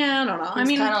 Yeah, I don't know. It I was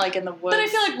mean, kind of like in the woods. but I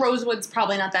feel like Rosewood's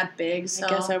probably not that big. So I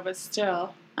guess I was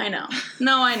still. I know.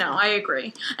 No, I know. I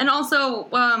agree. And also,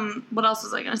 what else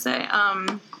was I going to say?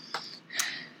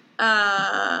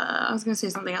 I was going to say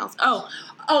something else.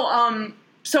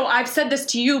 So I've said this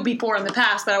to you before in the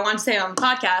past, but I want to say it on the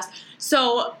podcast.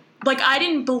 So, like, I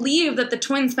didn't believe that the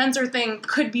twin Spencer thing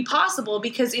could be possible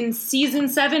because in season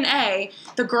 7A,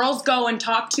 the girls go and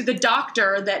talk to the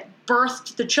doctor that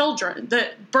birthed the children,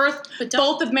 that birthed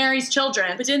both of Mary's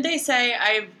children. But didn't they say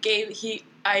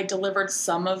I delivered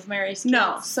some of Mary's kids?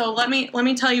 No. So let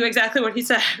me tell you exactly what he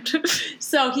said.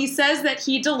 So he says that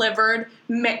he delivered.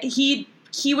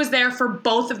 He was there for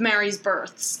both of Mary's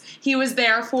births. He was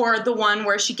there for the one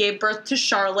where she gave birth to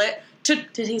Charlotte, to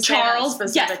Did he say that Charles.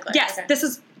 specifically? Yes. Okay. This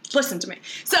is. Listen to me.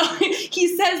 So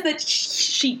he says that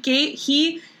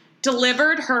he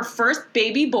delivered her first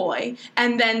baby boy,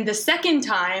 and then the second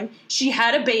time she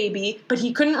had a baby, but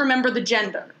he couldn't remember the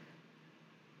gender.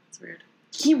 That's weird.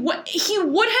 he would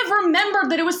have remembered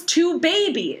that it was 2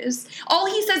 babies. All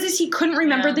he says is he couldn't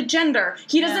remember the gender.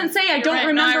 He doesn't say, I You're don't right.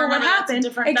 remember No, I what happened.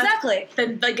 Exactly.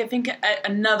 Then, like, I think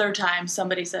another time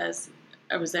somebody says,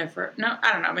 I was there for... No,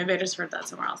 I don't know. Maybe I just heard that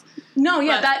somewhere else. No,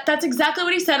 yeah, But- that's exactly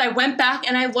what he said. I went back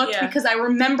and I looked because I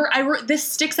remember... this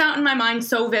sticks out in my mind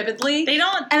so vividly. And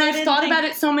I've thought about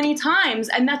it so many times,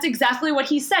 and that's exactly what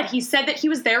he said. He said that he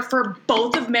was there for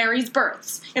both of Mary's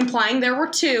births, implying there were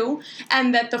 2,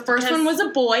 and that the first one was a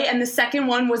boy, and the second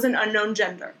one was an unknown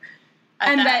gender.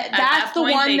 And that's the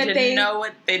one that they know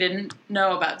what they didn't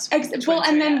know about. Well,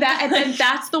 and then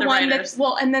that's the The one writers. that...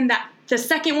 Well, and then the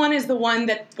second one is the one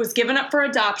that was given up for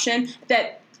adoption,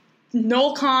 that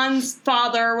Noel Kahn's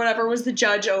father or whatever was the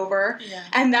judge over,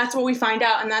 and that's what we find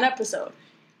out in that episode.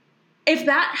 If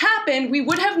that happened, we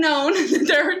would have known that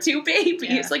there were 2 babies.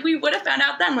 Yeah. Like, we would have found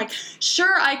out then. Like,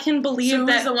 sure, I can believe So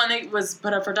that... who's the one that was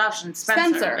put up for adoption?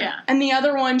 Spencer. Yeah. And the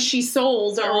other one she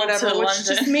sold or Sold whatever, to which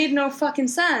London. just made no fucking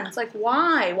sense. Like,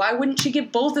 why? Why wouldn't she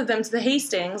give both of them to the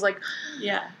Hastings? Like...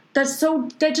 Yeah.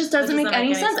 That just doesn't make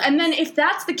any sense. And then if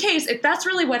that's the case, if that's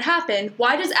really what happened,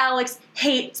 why does Alex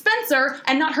hate Spencer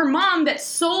and not her mom that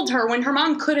sold her when her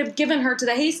mom could have given her to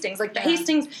the Hastings? Like the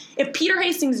Hastings, if Peter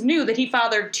Hastings knew that he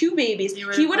fathered 2 babies,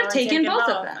 he would have taken both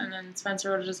of them. And then Spencer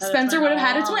would have just had Spencer would have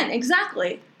had a twin.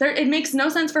 Exactly. It makes no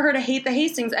sense for her to hate the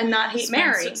Hastings and not hate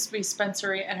Mary. Be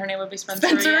Spencery, and her name would be Spencer.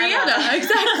 Spencer-ietta,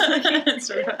 exactly.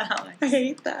 Instead of Alex. I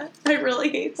hate that. I really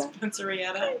hate that.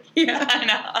 Spencer-ietta. Yeah. I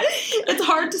know. It's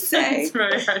hard to say. It's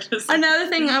very hard to say. Another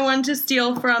thing I wanted to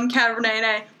steal from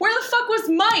Cabernet, where the fuck was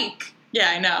Mike? Yeah,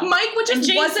 I know. Mike And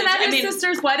Jason, wasn't at I his mean-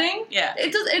 sister's wedding. Yeah.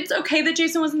 It's okay that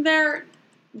Jason wasn't there.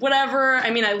 Whatever. I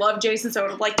mean, I love Jason, so I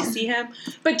would have liked to see him.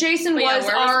 But Jason But yeah, was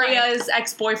where was Aria's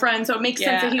ex-boyfriend, so it makes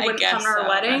sense that he wouldn't come to her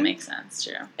wedding. That makes sense,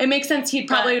 too. It makes sense he'd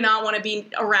probably not want to be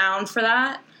around for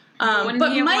that. Wouldn't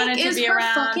But he have Mike wanted to is be her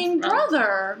around? fucking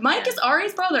brother. Mike is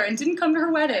Ari's brother and didn't come to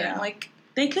her wedding. Yeah. Like,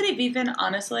 They could have even,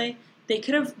 honestly, they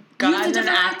could have Used a gotten an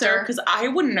different actor, actor. because I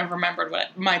wouldn't have remembered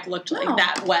what Mike looked like No.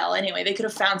 that well anyway. They could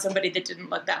have found somebody that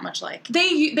didn't look that much like.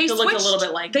 they They looked switched a little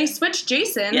bit like They him. switched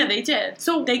Jason. Yeah, they did.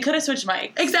 So They could have switched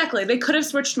Mike. exactly, they could have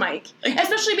switched Mike,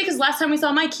 especially because last time we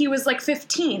saw Mike, he was like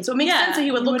 15, so it makes sense that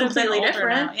he would look have been completely older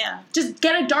different. now, yeah. Just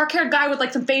get a dark-haired guy with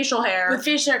like some facial hair. With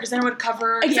facial hair, because then it would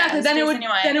cover Exactly. his then it face would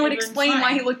anyway. then it would would've been explain fine.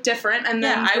 why he looked different, and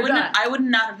then I we're wouldn't. done. I would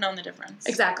not have known the difference.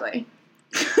 Exactly.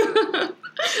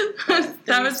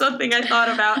 That was something I thought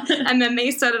about, and then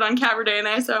they said it on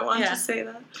Cabernet, so I wanted to say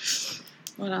that.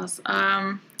 What else?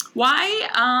 Why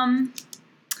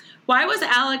was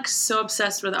Alex so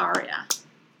obsessed with Aria?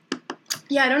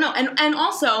 Yeah, I don't know, and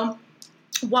also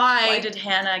Why did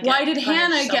Hannah get Why did Hannah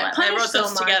punished so get much? punished I wrote so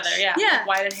those much? together, yeah. Yeah.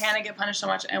 Why did Hannah get punished so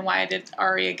much, and why did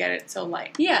Aria get it so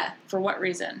light? Yeah, For what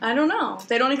reason? I don't know.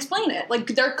 They don't explain it. Like,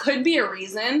 there could be a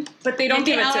reason, but they don't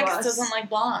Maybe give it Alex to us. doesn't like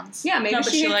blondes. Yeah, maybe no,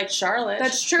 but she- she liked Charlotte.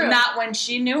 That's true. Not when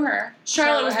she knew her.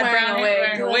 Charlotte was had wearing brown a hair, wig,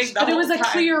 wearing a wig the but it was whole a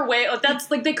time. clear wig. Like,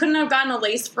 that's like they couldn't have gotten a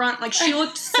lace front. Like, she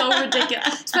looked so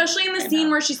ridiculous, especially in the scene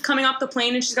know. where she's coming off the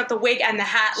plane and she's got the wig and the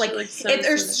hat. She Like, looks so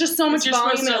there's stupid. just so much You're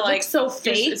supposed volume and to, it looks so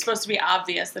fake. It's supposed to be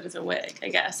obvious that it's a wig. I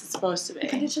guess it's supposed to be.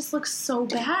 But it just looks so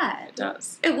bad. It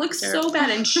does. It looks Terrible. so bad,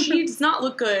 and she does not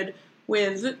look good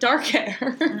with dark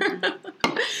hair.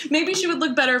 Maybe she would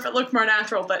look better if it looked more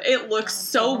natural, but it looks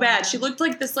so bad. She looked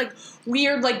like this like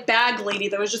weird like bag lady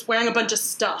that was just wearing a bunch of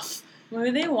stuff.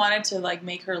 Maybe they wanted to like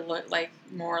make her look like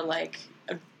more like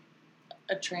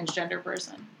a transgender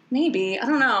person. Maybe. I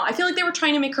don't know. I feel like they were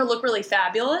trying to make her look really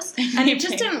fabulous, and it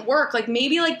just Maybe. didn't work. Like,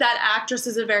 maybe, like, that actress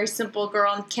is a very simple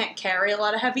girl and can't carry a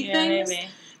lot of heavy things. Maybe.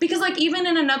 Because, like, even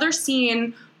in another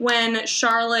scene when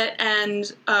Charlotte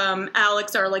and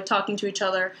Alex are, like, talking to each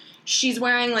other, she's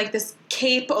wearing, like, this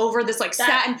cape over this, like,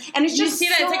 satin, and it's You just see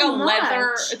that? so It's like a leather.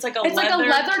 much. It's like a It's like a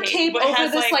leather cape but it over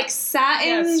has, this, like, satin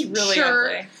yeah, it's really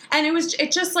shirt. ugly. And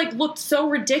it just, like, looked so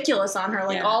ridiculous on her.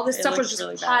 Like, Yeah, all this it stuff was looked just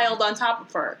really bad. piled on top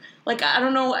of her. Like, I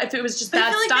don't know if it was just But bad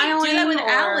I feel like styling. they do that with or...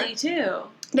 Allie too.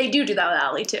 They do that with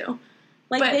Allie, too.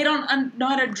 Like But- they don't know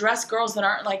how to dress girls that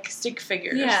aren't like stick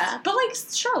figures. Yeah. But, like,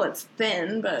 Charlotte's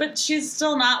thin, But she's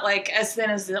still not like as thin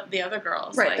as the other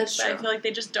girls. Right, Like, that's but I true. feel like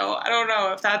they just don't. I don't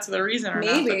know if that's the reason or not.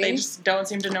 But Maybe. they just don't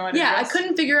seem to know how to yeah, I dress.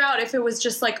 couldn't figure out if it was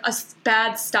just, like,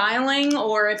 bad styling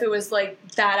or if it was, like,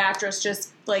 that actress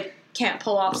just, like, can't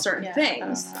pull off certain Yeah,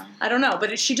 things. I don't know.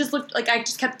 But she just looked, like, I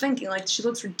just kept thinking, like, she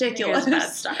looks Maybe it ridiculous. was bad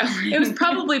styling. It was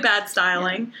probably bad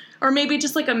styling. Or maybe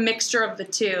just, like, a mixture of the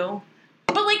two.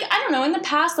 But, like, I don't know, in the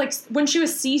past, like, when she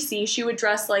was Cece, she would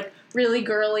dress, like, really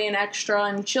girly and extra,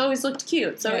 and she always looked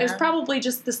cute. So it was Yeah. probably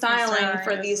just the styling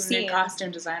for these new scenes.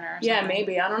 costume designer. Or Yeah, something.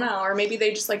 maybe. I don't know. Or maybe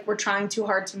they just, like, were trying too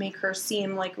hard to make her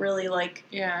seem, like, really, like,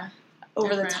 Yeah. over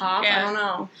the Different. top. Yeah. I don't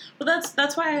know. Well,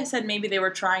 that's why I said maybe they were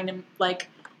trying to, like,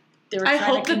 they were I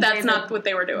trying hope to that that's convey not what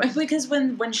they were doing. Because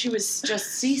when she was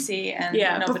just Cece and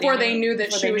nobody before they knew that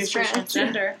before she they was knew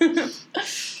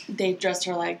transgender. they dressed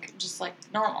her like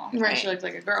normal. Right. And she looked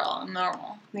like a girl and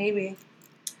normal. Maybe.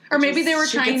 Or maybe they were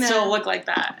she trying could to still look like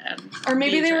that. or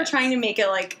maybe be they were trans. trying to make it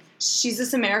like she's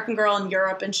this American girl in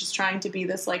Europe and she's trying to be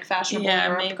this like fashionable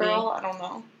Europe maybe. girl. I don't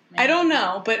know. Maybe. I don't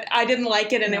know, but I didn't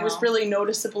like it and it was No. really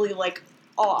noticeably like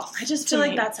off. I just to feel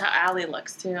like me. that's how Allie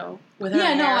looks too. With her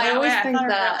Yeah, no, hair I that always way. think thought her-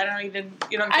 that. I don't know.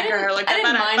 You don't I think her hair didn't- like I that.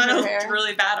 didn't I mind thought her it looked hair.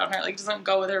 really bad on her. Like, doesn't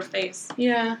go with her face.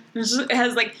 Yeah. It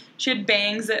has like she had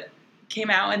bangs that came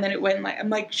out and then it went like I'm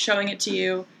like showing it to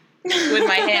you with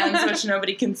my hands, which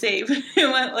nobody can see.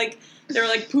 It went like they were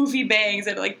like poofy bangs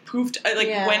that like poofed,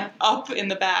 went up in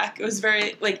the back. It was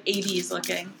very like 80s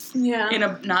looking Yeah. in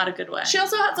a not a good way. She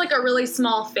also has like a really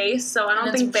small face, so I don't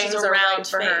And think she's bangs a are round right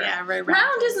for face. her. Yeah, very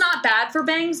Round is not bad for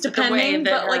bangs, But the way depending,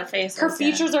 that but her like face her is,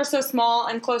 yeah. features are so small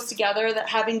and close together that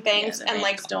having bangs Yeah, the and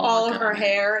like bangs don't all look of good her on her.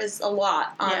 hair is a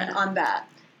lot on that.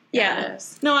 Yeah, Yeah. it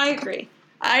is. No, I agree.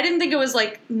 I didn't think it was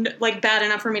like bad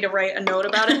enough for me to write a note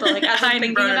about it, but like as I I'm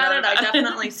thinking wrote a about note it, I about it.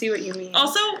 definitely see what you mean.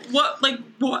 Also, what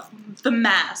the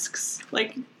masks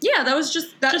like? yeah, that was just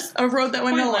a road that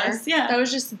went nowhere. pointless, yeah. That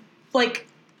was just like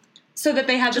so that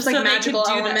they had this Just like so magical they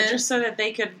could do element. that, just so that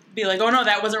they could be like, oh no,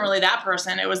 that wasn't really that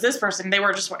person. It was this person. They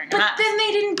were just wearing a But mask. then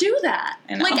they didn't do that.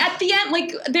 I know. Like at the end,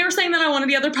 like they were saying that on one of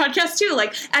the other podcasts too.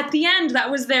 Like at the end, that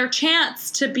was their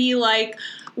chance to be like,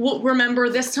 well, remember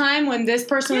this time when this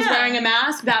person was Yeah. wearing a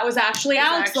mask? That was actually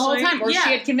Alex the whole actually- time. Or yeah. she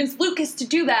had convinced Lucas to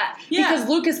do that Yeah. because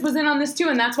Lucas was in on this too,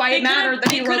 and that's why it mattered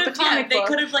that he wrote the comic They book.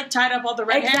 could have like tied up all the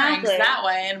red herrings Exactly. that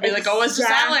way and be like, oh, it's just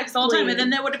Alex the whole time, Exactly. and then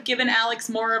that would have given Alex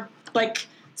more like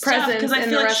Presence because I in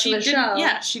feel the like rest she of the didn't. show.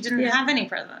 Yeah, she didn't Yeah. have any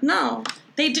presence. No,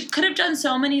 They could have done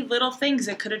so many little things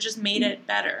that could have just made it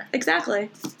better, exactly.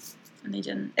 and they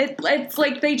didn't. It's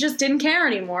like they just didn't care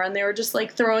anymore, and they were just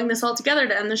like throwing this all together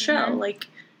to end the show. Mhm. Like,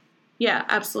 yeah,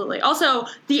 absolutely. Also,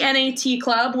 the NAT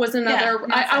Club was another.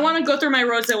 Yeah, I want to go through my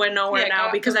roads that went nowhere Yeah, now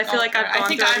go- because go- I feel go like for I've it. gone I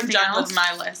think through I'm everything done else. with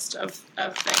my list of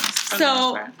things. for the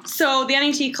most part. So the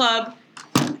NAT Club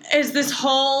is this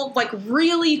whole like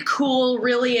really cool,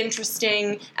 really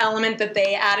interesting element that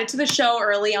they added to the show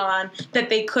early on that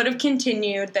they could have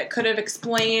continued, that could have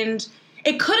explained.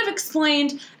 It could have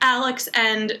explained Alex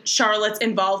and Charlotte's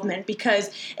involvement because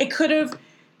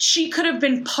she could have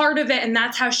been part of it, and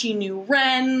that's how she knew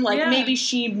Ren. Like, Yeah. maybe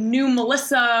she knew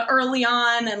Melissa early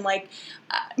on, and, like,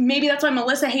 maybe that's why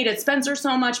Melissa hated Spencer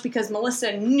so much, because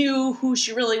Melissa knew who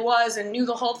she really was and knew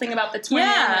the whole thing about the twin.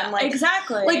 Yeah, and, like,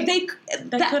 exactly. Like, They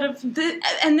could have.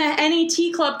 and the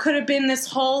NET Club could have been this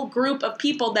whole group of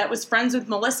people that was friends with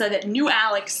Melissa that knew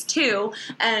Alex, too,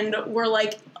 and were,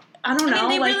 like, I don't know. I mean,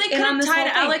 they like, really in could on have this tied whole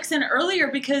thing. Alex in earlier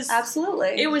because Absolutely.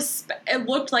 it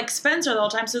looked like Spencer the whole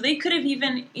time. So they could have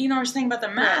even, I was thinking about the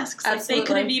masks. Like they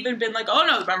could have absolutely. even been like, oh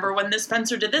no, remember when this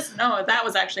Spencer did this? No, that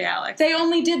was actually Alex. They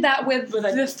only did that with With,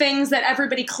 like, the things that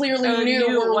everybody clearly knew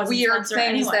knew it were wasn't weird Spencer things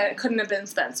anyway. that couldn't have been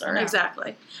Spencer. No.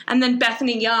 Exactly. And then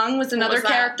Bethany Young was another was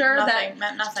that? character Nothing,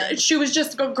 meant nothing. she was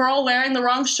just a girl wearing the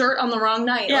wrong shirt on the wrong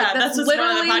night. Yeah, like, that's what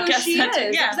literally one of the who podcasts she said too.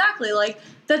 is. Yeah. Exactly. Like,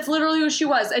 that's literally who she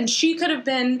was. And she could have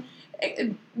been,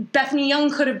 Bethany Young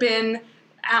could have been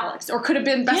Alex, or could have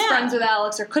been best Yeah. friends with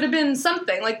Alex, or could have been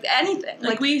something, like anything.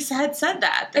 Like we had said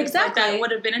that. Exactly. Like, that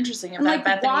would have been interesting if And, that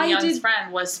like, why Bethany Young's did-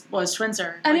 friend was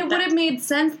Twinser. And Like, it would have made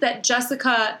sense that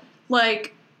Jessica,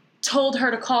 like, told her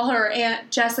to call her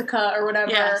Aunt Jessica or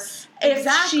whatever. Yes, If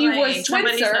exactly. she was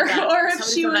Somebody said Twinser, that. or if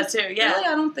Somebody she said was that too. Yeah. Really,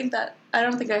 I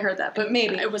don't think I heard that, but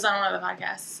maybe. It was on one of the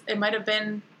podcasts. It might have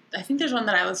been. I think there's one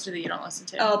that I listen to that you don't listen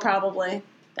to. Oh, probably.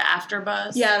 The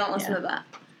AfterBuzz. Yeah, I don't listen to that.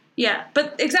 Yeah,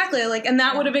 but exactly, like, and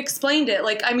that would have explained it.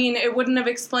 Like, I mean, it wouldn't have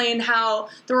explained how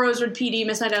the Rosewood PD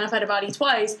misidentified a body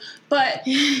twice, but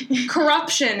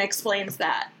corruption explains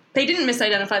that. They didn't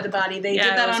misidentify the body; they did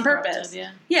that on purpose.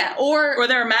 Yeah. Or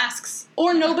there are masks.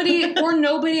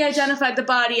 nobody identified the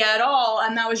body at all,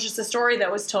 and that was just a story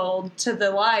that was told to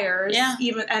the liars. Yeah.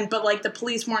 But like the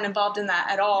police weren't involved in that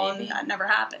at all, Maybe. and that never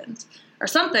happened, or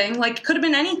something. Like, it could have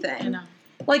been anything. I know.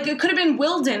 Like, it could have been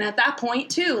Wilden at that point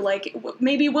too. Like,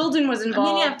 maybe Wilden was involved.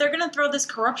 I mean, yeah, if they're gonna throw this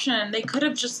corruption, they could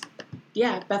have just,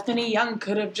 Bethany Young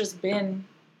could have just been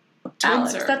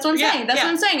Alex. Twinser. That's what I'm Yeah, saying. That's yeah.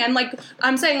 what I'm saying. And like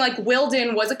I'm saying, like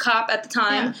Wilden was a cop at the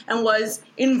time and was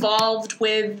involved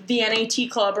with the NAT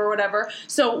club or whatever.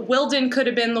 So Wilden could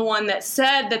have been the one that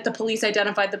said that the police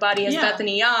identified the body as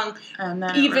Bethany Young, And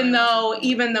then even though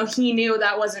he knew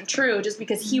that wasn't true, just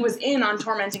because he was in on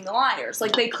tormenting the liars.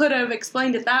 Like they could have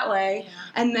explained it that way,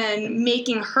 and then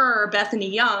making her Bethany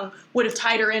Young would have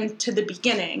tied her into the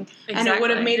beginning, and it would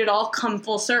have made it all come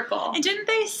full circle. And didn't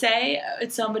they say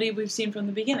it's somebody we've seen from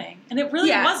the beginning? And it really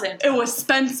wasn't. It was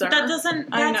Spencer. That doesn't.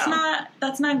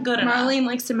 That's not good enough. Marlene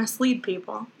likes to mislead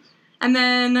people, and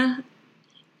then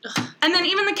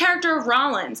even the character of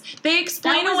Rollins, they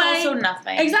explain that was away also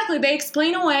nothing. Exactly, they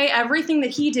explain away everything that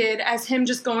he did as him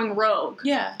just going rogue.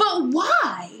 Yeah, but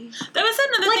why? That was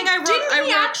another thing I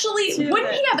wrote.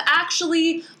 Wouldn't he have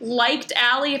actually liked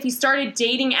Allie if he started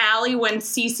dating Allie when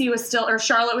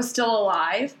Charlotte was still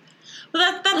alive?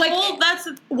 Well,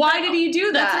 why did he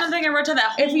do that? That's another thing I wrote to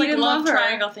that whole if he didn't love love her.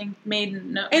 triangle thing made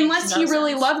no Unless he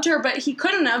really sense. loved her, but he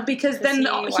couldn't have because then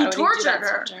he tortured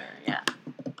her. Yeah.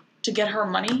 To get her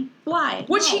money? Why?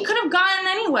 Which he could have gotten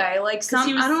anyway. Like I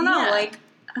don't know. Yeah. Like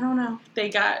I don't know. He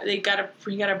got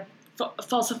a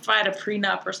falsified a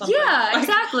prenup or something. Yeah,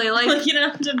 exactly. Like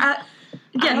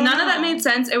none of that made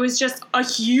sense. It was just a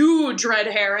huge red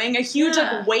herring, a huge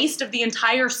like waste of the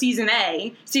entire season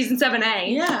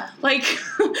 7A. Yeah. Like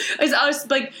I was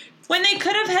like when they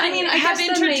could have had. I guess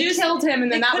introduced they killed him,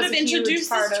 and then that was a huge introduced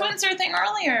part this of Twinser thing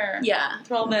earlier. Yeah.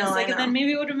 Well, and then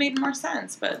maybe it would have made more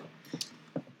sense, but.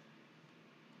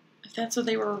 That's what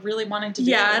they were really wanting to do.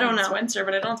 Yeah, I don't know. Twinser,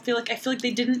 but I feel like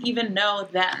they didn't even know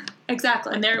then.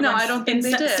 Exactly. I don't think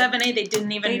they did. 7A, they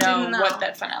didn't even know what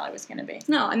that finale was going to be.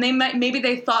 No, and maybe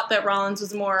they thought that Rollins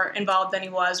was more involved than he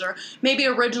was, or maybe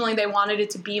originally they wanted it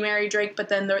to be Mary Drake, but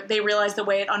then they realized the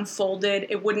way it unfolded,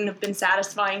 it wouldn't have been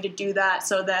satisfying to do that,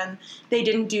 so then they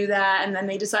didn't do that, and then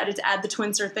they decided to add the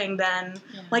Twinser thing then.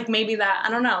 Yeah. Like, maybe that, I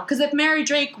don't know. Because if Mary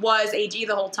Drake was AG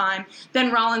the whole time,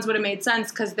 then Rollins would have made sense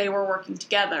because they were working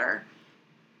together.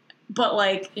 But,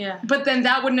 but then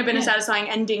that wouldn't have been a satisfying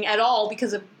ending at all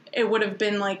because it would have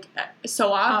been,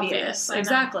 so obvious.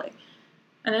 Exactly.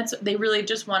 And they really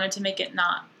just wanted to make it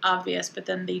not obvious, but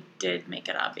then they did make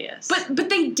it obvious. But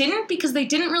they didn't because they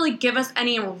didn't really give us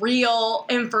any real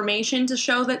information to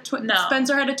show that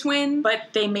Spencer had a twin. But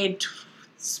they made,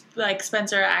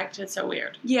 Spencer acted so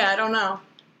weird. Yeah, I don't know.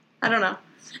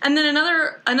 And then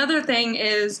another thing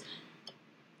is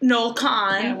Noel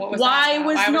Kahn. Yeah, what was why that?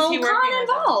 Was Why Noel was he Kahn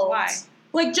involved? Why?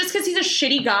 Like, just because he's a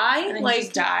shitty guy? And then he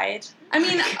just died. I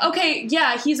mean, okay,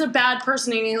 yeah, he's a bad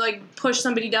person and he, pushed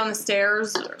somebody down the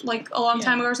stairs, a long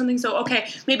time ago or something. So, okay,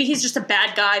 maybe he's just a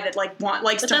bad guy that, likes to hurt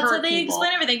people. But that's how they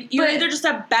explain everything. You're either just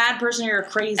a bad person or you're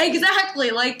crazy. Exactly.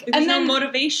 There's no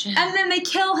motivation. And then they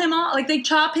kill him off. They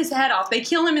chop his head off. They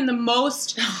kill him in the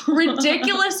most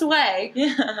ridiculous way.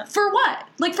 Yeah. For what?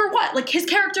 For what? His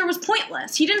character was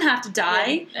pointless. He didn't have to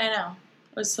die. Yeah, I know.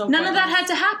 It was so None of that had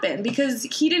to happen because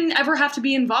he didn't ever have to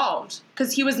be involved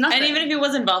because he was nothing. And even if he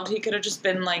was involved, he could have just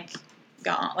been,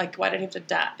 gone. Why did he have to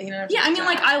die?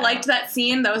 I liked that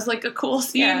scene. That was, a cool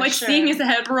scene. Yeah, seeing his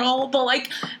head roll. But,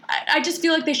 I just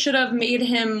feel like they should have made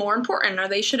him more important. Or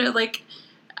they should have,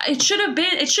 it shouldn't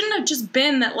have just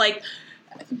been that,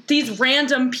 these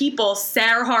random people,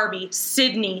 Sarah Harvey,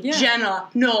 Sydney, Jenna,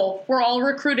 Noel, were all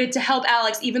recruited to help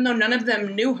Alex even though none of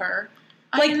them knew her.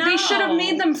 They should have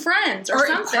made them friends or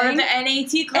something. Or the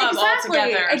NAT club all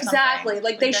together. Exactly.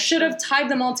 They should have tied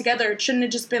them all together. It shouldn't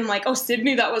have just been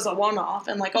Sydney, that was a one-off.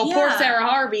 And poor Sarah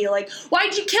Harvey.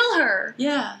 Why'd you kill her?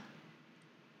 Yeah.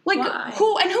 Why?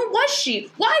 Who was she?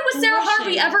 Why was Sarah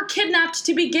Harvey ever kidnapped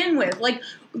to begin with?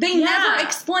 They never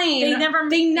explain.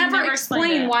 They never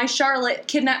explain why Charlotte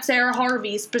kidnapped Sarah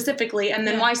Harvey specifically, and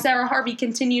then why Sarah Harvey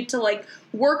continued to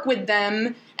work with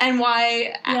them, and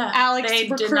why Alex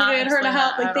recruited her to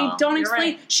help. They don't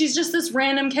explain. Right. She's just this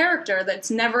random character that's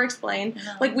never explained.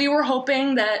 We were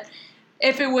hoping that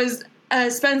if it was a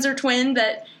Spencer twin,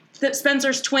 that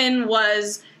Spencer's twin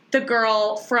was the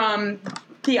girl from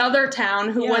the other town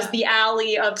who was the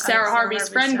ally of Sarah Harvey's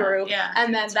friend group. Yeah.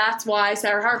 And then that's why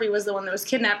Sarah Harvey was the one that was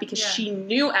kidnapped because she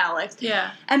knew Alex.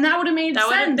 Yeah. And that would have made sense.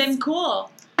 That would have been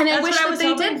cool. And I wish that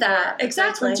they did that.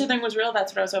 Exactly. If the Twinser thing was real,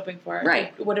 that's what I was hoping for.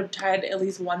 Right. It would have tied at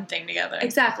least one thing together.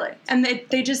 Exactly. And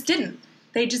they just didn't.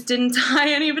 They just didn't tie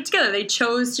any of it together. They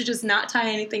chose to just not tie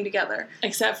anything together.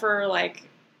 Except for,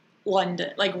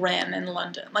 London. Ren in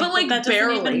London. But that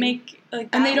barely. Doesn't even make...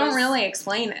 and they don't really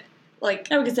explain it.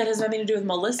 No, because that has nothing to do with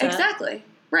Melissa. Exactly.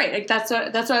 Right. That's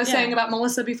what I was saying about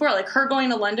Melissa before. Her going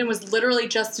to London was literally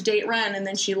just to date Ren, and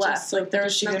then she left. There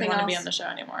was she nothing didn't want else. to be on the show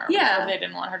anymore. Yeah. Or they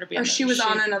didn't want her to be on the show. Or she was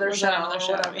on another show.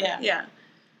 Yeah.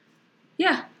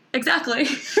 Yeah. Exactly.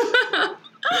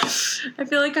 I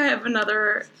feel like I have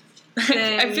another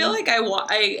thing. I feel like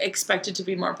I expected to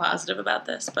be more positive about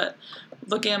this, but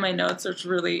looking at my notes, there's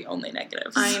really only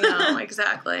negatives. I know,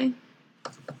 exactly.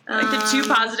 Like the two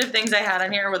positive things I had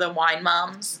on here were the wine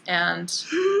moms and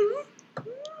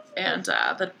the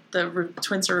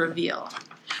Twinser reveal.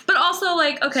 But also,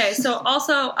 like, okay, so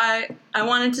also I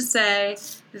wanted to say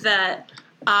that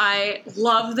I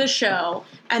love the show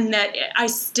and that I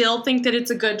still think that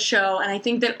it's a good show, and I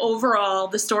think that overall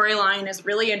the storyline is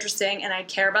really interesting and I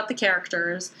care about the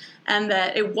characters, and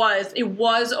that it was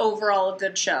overall a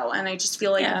good show, and I just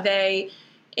feel like they,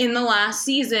 in the last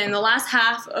season, the last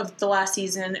half of the last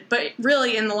season, but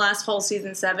really in the last whole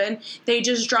season 7, they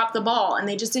just dropped the ball and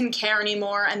they just didn't care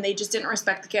anymore and they just didn't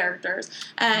respect the characters.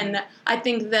 And I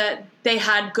think that they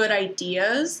had good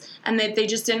ideas and that they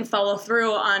just didn't follow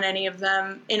through on any of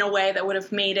them in a way that would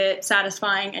have made it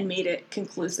satisfying and made it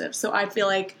conclusive. So I feel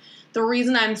like the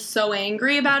reason I'm so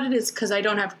angry about it is because I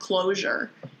don't have closure.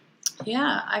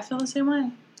 Yeah, I feel the same way.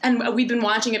 And we've been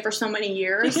watching it for so many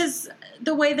years. Because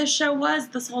the way the show was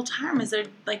this whole time is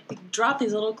they drop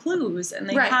these little clues and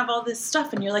they have all this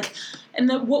stuff and you're like, and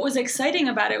what was exciting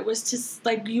about it was just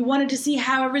like you wanted to see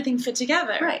how everything fit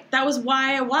together. Right. That was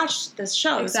why I watched this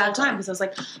show this whole time, because I was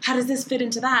like, how does this fit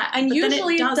into that? And but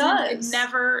usually then it does.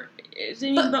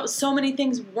 But so many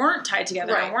things weren't tied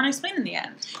together and weren't explained in the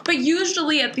end. But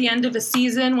usually at the end of a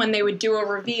season when they would do a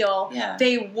reveal,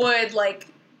 they would like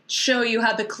show you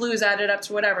how the clues added up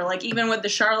to whatever. Like even with the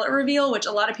Charlotte reveal, which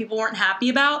a lot of people weren't happy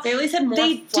about. They at least had more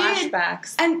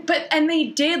flashbacks. And they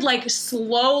did like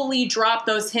slowly drop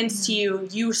those hints to you.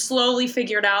 You slowly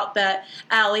figured out that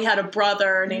Allie had a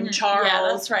brother named Charles. Yeah,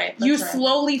 that's right. You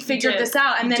slowly figured this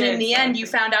out, and then in the end you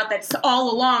found out that all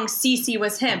along Cece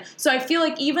was him. So I feel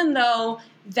like even though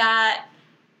that...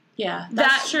 Yeah,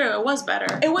 that's true. It was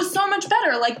better. It was so much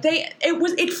better. Like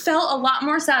it felt a lot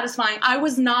more satisfying. I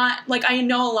was not like, I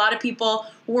know a lot of people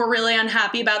were really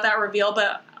unhappy about that reveal,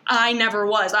 but I never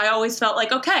was. I always felt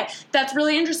like, okay, that's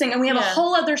really interesting, and we have a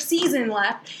whole other season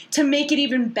left to make it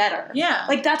even better. Yeah,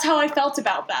 like that's how I felt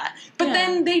about that. But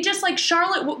then they just like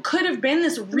Charlotte could have been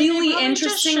this really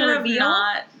interesting reveal.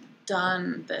 Not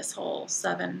done this whole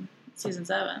season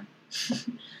 7.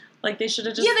 Like, they should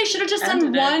have just... Yeah, they should have just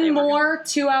done one more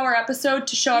 2-hour episode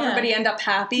to show everybody end up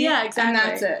happy. Yeah, exactly. And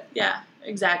that's it. Yeah,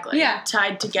 exactly. Yeah.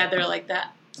 Tied together like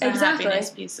that. Exactly.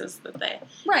 Happiness pieces that they...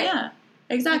 Right. Yeah.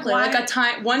 Exactly. Like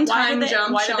one time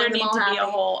jump. Why did there need to happy. be a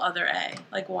whole other A?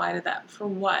 Like, why did that... For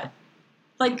what?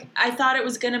 Like, I thought it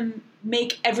was going to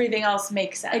make everything else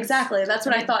make sense. Exactly. That's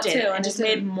what I thought, too. And just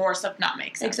made more stuff not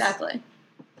make sense. Exactly.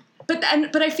 But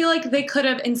I feel like they could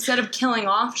have, instead of killing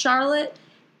off Charlotte...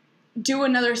 do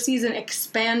another season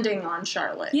expanding on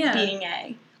Charlotte being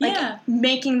A. Like,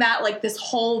 making that, like, this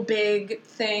whole big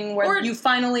thing where you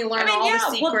finally learn all the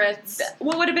secrets.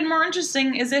 What would have been more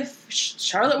interesting is if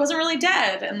Charlotte wasn't really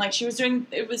dead and, like,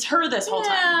 it was her this whole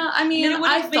time. Yeah, I mean,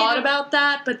 I thought about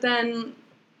that, but then...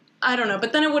 I don't know,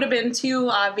 but then it would have been too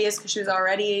obvious because she was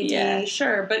already AD. Yeah,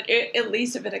 sure, but at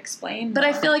least if it explained But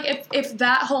more. I feel like if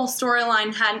that whole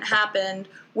storyline hadn't happened,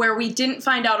 where we didn't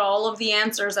find out all of the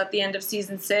answers at the end of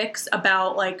season 6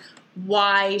 about, like,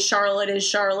 why Charlotte is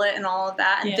Charlotte and all of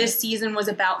that, and this season was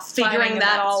about figuring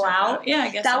that all out. Yeah, I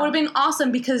guess that would have been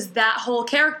awesome because that whole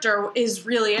character is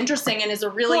really interesting and is a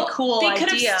really cool idea. They could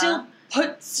have still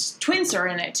put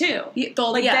Twinser in it too.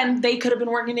 Then they could have been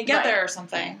working together or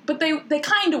something. But they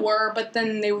kind of were, but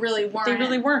then they really weren't. They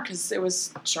really weren't because it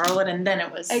was Charlotte and then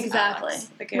it was Alex.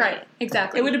 Right,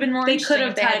 exactly. It would have been more interesting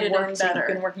if they had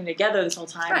been working together this whole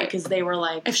time because they were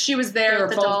like... If she was there,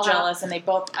 they were both jealous and they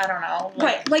both, I don't know.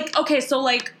 Right, like, okay, so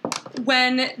like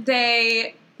when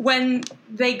they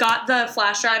got the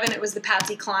flash drive and it was the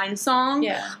Patsy Cline song,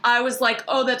 I was like,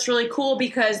 oh, that's really cool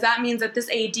because that means that this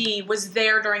AD was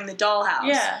there during the Dollhouse.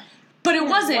 Yeah. But it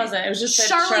wasn't. It was just that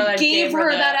Charlotte gave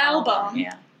her that album.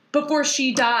 Yeah. Before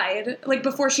she died, like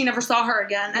before she never saw her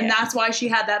again, and that's why she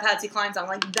had that Patsy Cline song.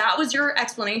 Like that was your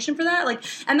explanation for that, like,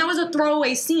 and that was a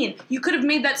throwaway scene. You could have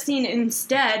made that scene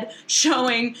instead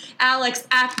showing Alex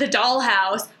at the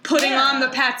Dollhouse putting on the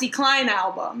Patsy Cline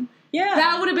album. Yeah,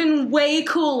 that would have been way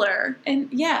cooler. And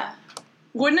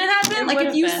wouldn't it have been? Like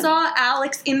if you saw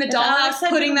Alex in the Dollhouse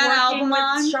putting that album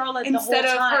on Charlotte instead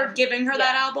of her giving her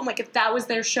that album, like if that was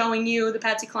there showing you the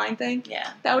Patsy Cline thing,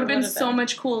 that would have been so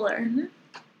much cooler. Mm-hmm.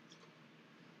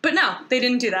 But no, they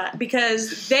didn't do that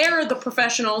because they're the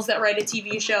professionals that write a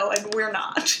TV show and we're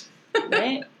not.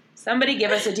 Right? Somebody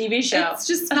give us a TV show. It's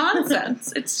just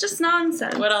nonsense. It's just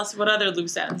nonsense. What else? What other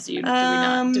loose ends do we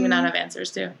not have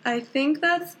answers to? I think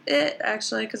that's it,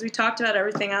 actually, because we talked about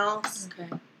everything else. Okay.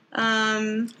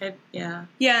 Yeah.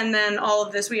 Yeah, and then all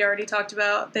of this we already talked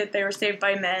about, that they were saved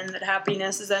by men, that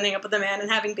happiness is ending up with a man and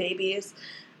having babies.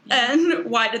 Yeah. And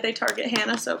why did they target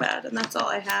Hannah so bad? And that's all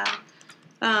I have.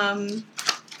 Do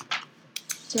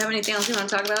you have anything else you want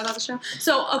to talk about the show?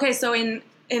 So in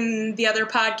the other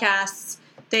podcasts,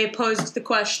 they posed the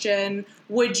question,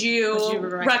 would you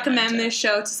recommend this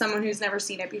show to someone who's never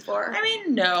seen it before? I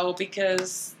mean, no,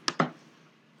 because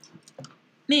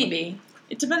maybe.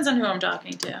 It depends on who I'm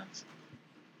talking to.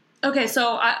 Okay,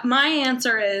 so my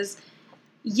answer is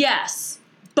yes,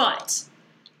 but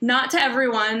not to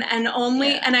everyone, and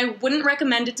I wouldn't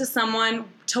recommend it to someone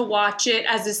to watch it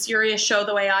as a serious show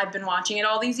the way I've been watching it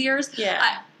all these years.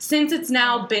 Yeah. Since it's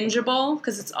now bingeable,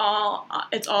 because it's all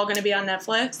going to be on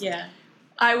Netflix. Yeah.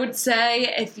 I would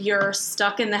say if you're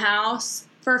stuck in the house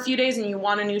for a few days and you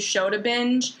want a new show to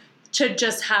binge, to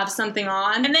just have something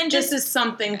on, and then this is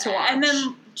something to watch, and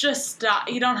then just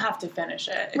stop. You don't have to finish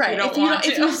it if right. you don't want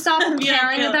to. If you stop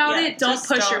caring about it, don't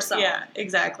push yourself. Yeah,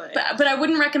 exactly. But I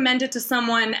wouldn't recommend it to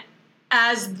someone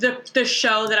as the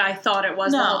show that I thought it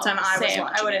was the whole time I was watching.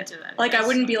 I wouldn't do that. Like, I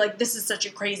wouldn't be like, this is such a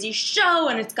crazy show,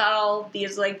 and it's got all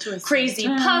these, like, crazy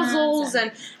puzzles,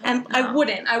 and I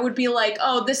wouldn't. I would be like,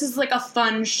 oh, this is, like, a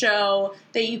fun show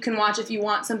that you can watch if you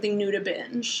want something new to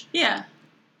binge. Yeah.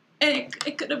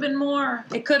 It could have been more.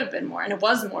 It could have been more, and it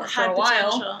was more for a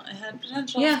while. It had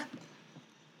potential. Yeah.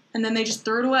 And then they just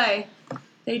threw it away.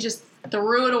 They just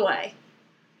threw it away.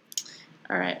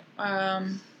 All right.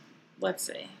 Let's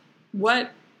see.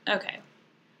 Okay.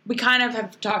 We kind of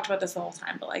have talked about this the whole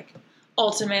time, but, like,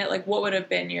 ultimate, like, what would have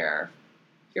been your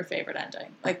favorite ending?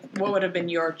 Like, what would have been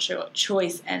your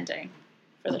choice ending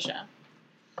for the show?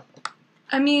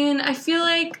 I mean, I feel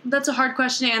like that's a hard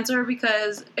question to answer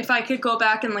because if I could go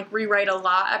back and, like, rewrite a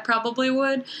lot, I probably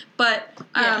would. But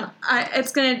I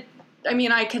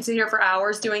could sit here for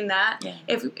hours doing that. Yeah.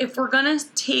 If we're going to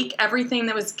take everything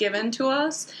that was given to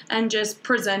us and just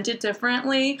present it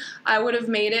differently, I would have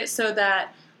made it so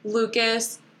that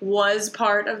Lucas was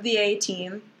part of the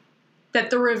A-team, that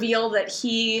the reveal that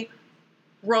he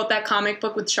wrote that comic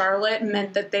book with Charlotte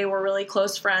meant that they were really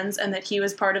close friends and that he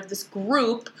was part of this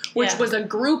group, which was a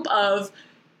group of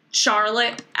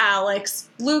Charlotte, Alex,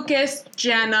 Lucas,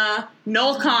 Jenna,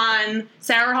 Noel Kahn,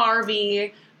 Sarah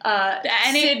Harvey,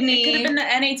 Sydney. It could have been the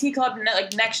NAT club,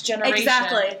 like, next generation.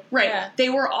 Exactly. Right. Yeah. They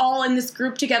were all in this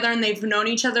group together and they've known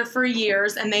each other for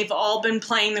years and they've all been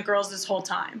playing the girls this whole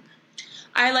time.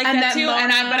 I like that too,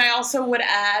 but I also would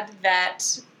add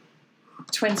that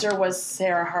Twinser was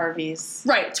Sarah Harvey's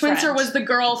right. Twinser friend. was the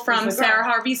girl from Sarah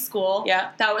Harvey's school.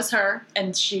 Yeah. That was her.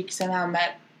 And she somehow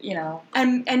met,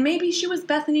 And maybe she was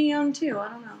Bethany Young too. I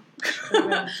don't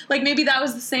know. Like, maybe that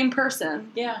was the same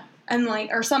person. Yeah. And, like,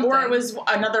 or something. Or it was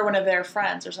another one of their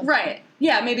friends or something. Right.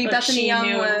 Yeah, maybe But Bethany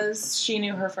Young she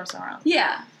knew her from somewhere else.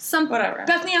 Yeah. Whatever.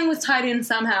 Bethany Young was tied in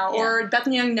somehow. Yeah. Or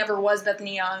Bethany Young never was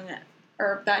Bethany Young.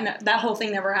 Or that whole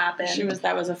thing never happened.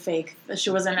 That was a fake.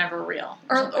 She wasn't ever real.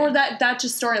 Or that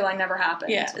just storyline never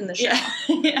happened in the show. Yeah.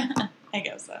 Yeah. I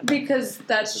guess so. Because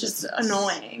that's just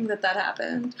annoying that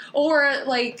happened. Or,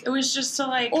 like, it was just to,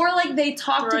 like, or, like, they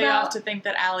talked throw you about off to think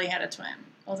that Allie had a twin.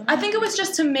 Wasn't it? I think it was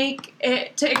just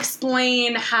to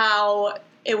explain how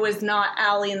it was not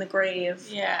Allie in the grave.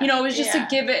 Yeah. It was just to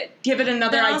give it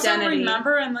another identity. Also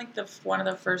remember in, like, one of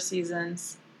the first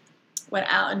seasons when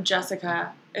Al and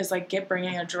Jessica is, like,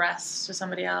 bringing a dress to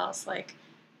somebody else, like,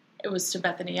 it was to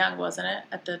Bethany Young, wasn't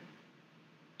it?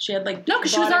 She had, like, no,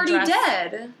 because she was already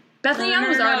dead. Bethany Young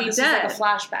was already dead. This was,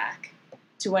 like, a flashback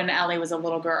to when Allie was a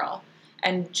little girl,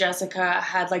 and Jessica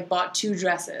had, like, bought 2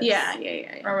 dresses. Yeah.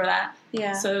 Remember that?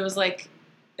 Yeah. So it was, like,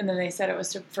 and then they said it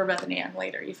was for Bethany Young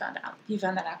later. You found that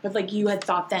out. But, like, you had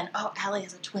thought then, oh, Allie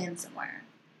has a twin somewhere.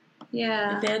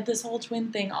 Yeah. Like, they had this whole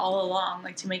twin thing all along,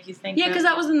 like, to make you think. Yeah, because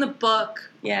that was in the book.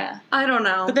 Yeah. I don't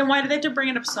know. But then why did they have to bring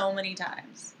it up so many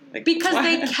times? Like, because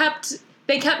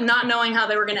they kept not knowing how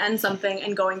they were going to end something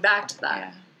and going back to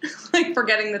that. Yeah. Like,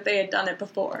 forgetting that they had done it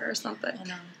before or something. I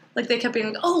know. Like, they kept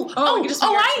being like,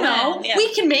 I know. Yeah.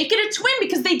 We can make it a twin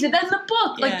because they did that in the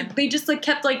book. Yeah. Like, they just, like,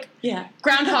 kept, like, Yeah.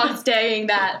 Groundhog's Daying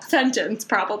that sentence,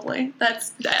 probably.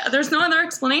 There's no other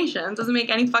explanation. It doesn't make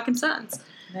any fucking sense.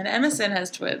 And Emerson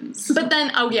has twins. But then,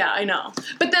 I know.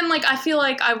 But then, like, I feel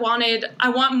like I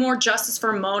want more justice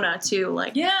for Mona, too.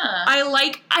 Like, yeah. I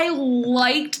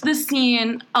liked the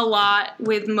scene a lot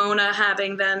with Mona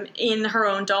having them in her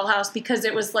own dollhouse because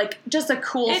it was, like, just a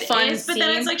cool, fun scene. But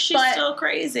then it's like she's still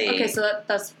crazy. Okay, so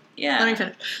that's... Yeah. Let me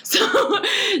finish.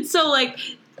 So like,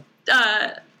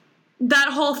 that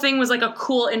whole thing was, like, a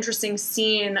cool, interesting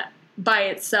scene by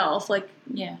itself. Like,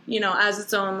 yeah. as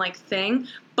its own, like, thing.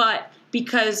 But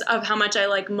because of how much I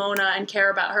like Mona and care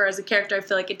about her as a character, I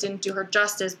feel like it didn't do her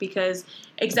justice because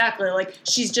exactly, like,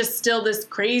 she's just still this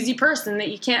crazy person that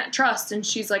you can't trust, and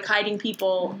she's, like, hiding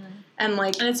people, and,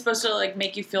 like... And it's supposed to, like,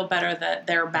 make you feel better that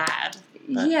they're bad.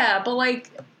 But yeah, but,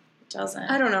 like... it doesn't.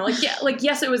 I don't know. Like, yeah, like,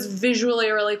 yes, it was visually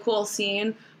a really cool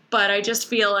scene, but I just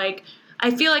feel like...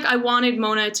 I wanted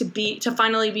Mona to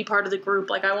finally be part of the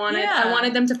group. Like, I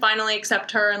wanted them to finally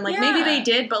accept her, and, like, maybe they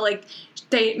did, but, like,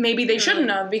 they shouldn't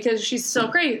have, because she's so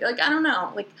great. Like, I don't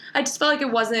know. Like, I just felt like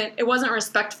it wasn't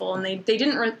respectful, and they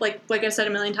didn't, like I said a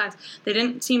million times, they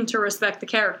didn't seem to respect the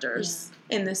characters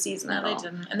in this season at all. They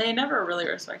didn't. And they never really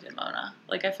respected Mona.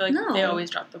 Like, I feel like they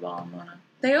always dropped the ball on Mona.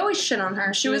 They always shit on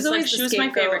her. She was always she was my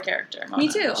favorite character, Mona. Me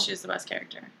too. She was the best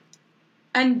character.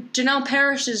 And Janelle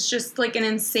Parrish is just, like, an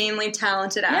insanely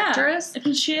talented actress. I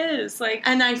mean, she is. Like,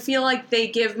 and I feel like they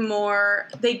give more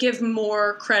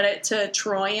credit to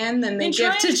Troyan than they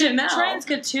give to Janelle. Troyan's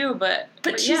good, too, but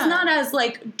she's not as,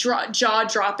 like,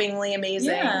 jaw-droppingly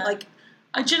amazing. Yeah. Like,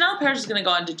 Janelle Parrish is going to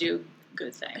go on to do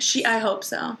good things. I hope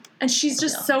so. And she's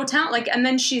just so talented. Like, and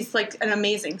then she's, like, an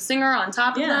amazing singer on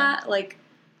top of that. Like,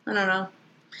 I don't know.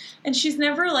 And she's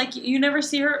never, like, you never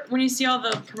see her, when you see all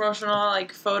the promotional,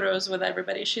 like, photos with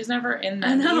everybody, she's never in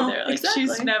that either. Like,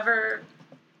 she's never,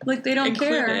 like, they don't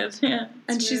included. care. Yeah.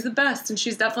 And she's the best, and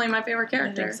she's definitely my favorite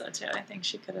character. I think so, too. I think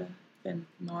she could have been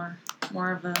more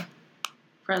of a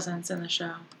presence in the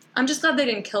show. I'm just glad they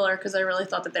didn't kill her, because I really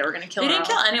thought that they were going to kill her. They didn't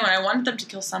kill anyone. I wanted them to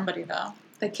kill somebody, though.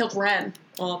 They killed Ren.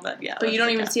 Well, but yeah. But you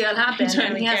don't even see that happen,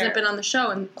 and he hasn't care. been on the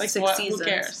show in like, 6 seasons. Who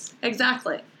cares?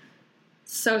 Exactly.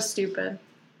 So stupid.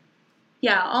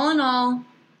 Yeah, all in all,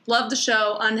 love the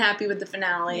show, unhappy with the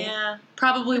finale. Yeah.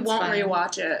 Probably won't fine.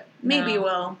 rewatch it. Maybe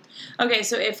will. Okay,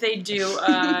 so if they do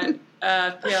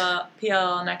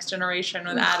PL Next Generation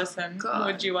with Addison,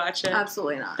 would you watch it?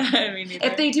 Absolutely not. I mean, neither.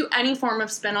 If they do any form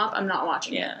of spin-off, I'm not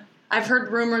watching it. I've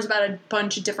heard rumors about a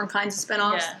bunch of different kinds of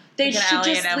spin-offs. Yeah. They like should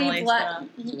Allie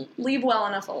just leave well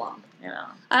enough alone. You know.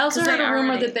 I also heard a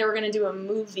rumor that they were going to do a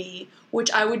movie, which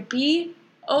I would be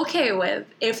okay with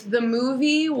if the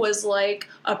movie was like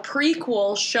a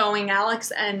prequel showing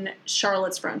Alex and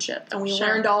Charlotte's friendship, and we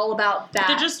learned all about that.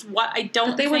 They're just I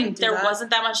don't think there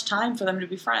wasn't that much time for them to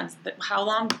be friends. How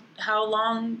long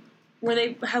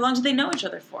did they know each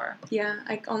other for? Yeah,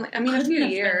 a few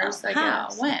years. I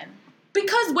guess. When?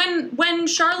 Because when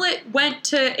Charlotte went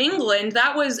to England,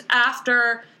 that was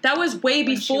way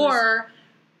before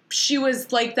she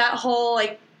was like that whole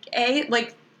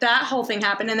that whole thing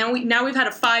happened, and then we've had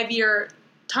a 5-year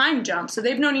time jump, so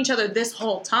they've known each other this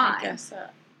whole time. I guess so.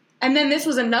 And then this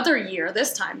was another year,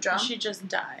 this time jump. She just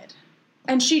died.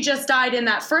 And she just died in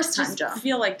that first time jump. I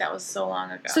feel like that was so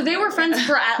long ago. So they were friends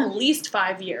for at least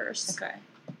 5 years. Okay.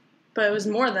 But it was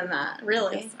more than that,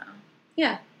 really. I guess so.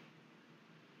 Yeah.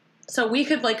 So we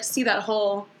could see that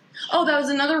whole... Oh, that was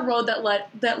another road that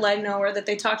led nowhere that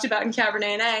they talked about in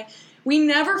Cabernet A. We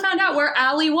never found out where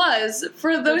Allie was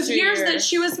for those years that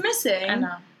she was missing. I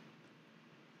know.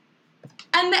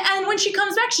 And when she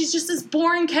comes back, she's just this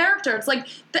boring character. It's like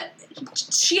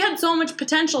she had so much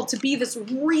potential to be this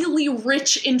really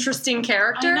rich, interesting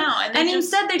character. I know. And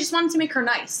instead, they just wanted to make her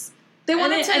nice. They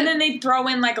wanted to, and then they throw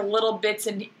in little bits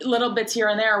here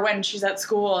and there when she's at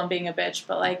school and being a bitch,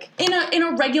 but in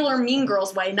a regular Mean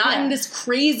Girls way, not in this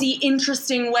crazy,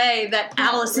 interesting way that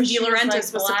Allison De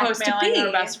Laurentiis was supposed to be.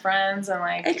 Her best friends and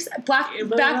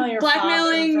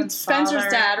blackmailing Spencer's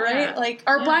dad, right?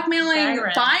 Or blackmailing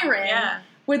Byron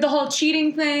with the whole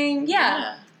cheating thing.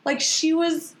 Yeah. She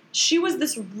was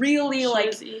this really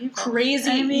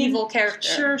crazy evil character.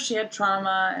 Sure, she had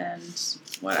trauma and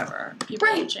whatever. People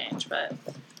will change, but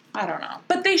I don't know.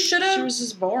 But they should have. She was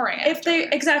just boring. If they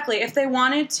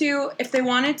wanted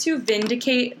to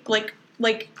vindicate,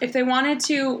 if they wanted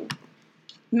to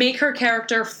make her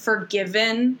character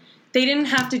forgiven, they didn't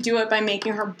have to do it by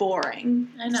making her boring.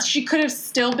 I know. She could have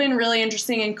still been really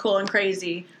interesting and cool and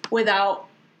crazy without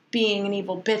being an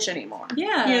evil bitch anymore.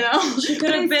 Yeah. You know? She could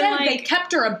but have instead, been they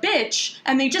kept her a bitch,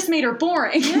 and they just made her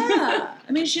boring. Yeah.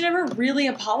 I mean, she never really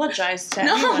apologized to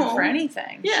anyone for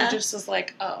anything. Yeah. She just was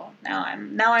like, oh, now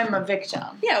I'm a victim.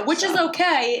 Yeah, which is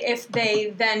okay if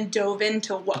they then dove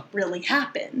into what really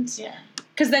happened. Yeah.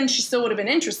 Because then she still would have been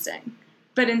interesting.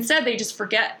 But instead, they just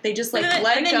forget. They just, let it go.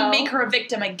 And then make her a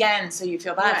victim again so you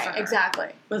feel bad for her. Exactly.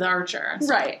 With Archer.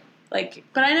 Right.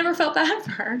 But I never felt bad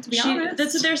for her, to be honest.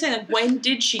 That's what they're saying. When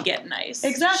did she get nice?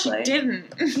 Exactly. She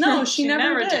didn't. No, she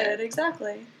never did.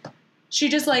 Exactly. She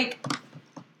just,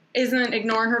 isn't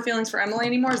ignoring her feelings for Emily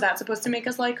anymore. Is that supposed to make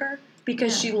us like her?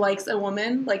 Because she likes a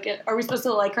woman? Are we supposed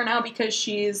to like her now because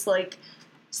she's,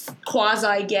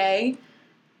 quasi-gay?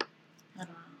 I don't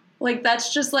know. Like,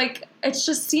 that's just, like, it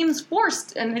just seems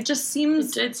forced, and it just It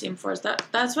seems... did seem forced.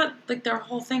 That's what, like, their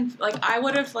whole thing, like, I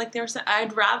would have, like, they were saying,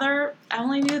 I'd rather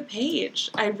Emily be with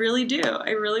Paige. I really do. I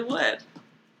really would.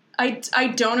 I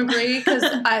don't agree, because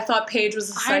I thought Paige was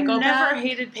a psychopath. I never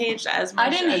hated Paige as much I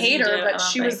didn't as hate you her, did, but I don't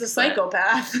she was the think, but-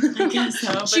 psychopath. I guess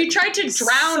so. She but tried to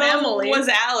drown so Emily. was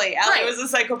Allie. Allie Right. was a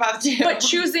psychopath too. But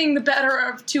choosing the better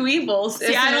of two evils.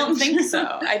 See, I don't isn't- think so.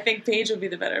 I think Paige would be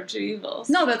the better of two evils.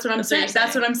 No, that's what I'm That's what saying. you're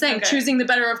That's what I'm saying. Okay. Choosing the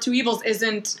better of two evils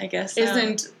isn't I guess so.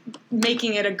 isn't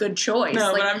making it a good choice.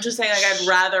 No, Like, but I'm just saying, like, I'd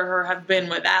rather her have been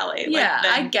with Allie. Like, Yeah,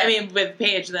 than, I get- I mean, with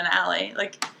Paige than Allie.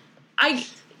 Like,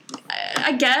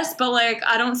 I guess, but like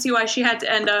I don't see why she had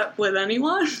to end up with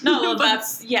anyone. no, well, But-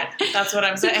 that's what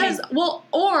I'm saying. because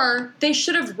or they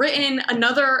should have written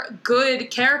another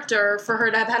good character for her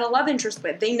to have had a love interest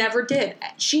with. They never did.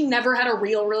 She never had a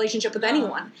real relationship with No.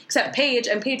 anyone except Paige,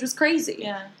 and Paige was crazy.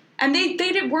 yeah. And they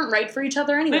weren't right for each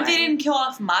other anyway. But if they didn't kill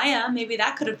off Maya, maybe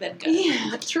that could have been good.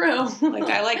 Yeah, true. Like,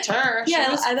 I liked her. She Yeah,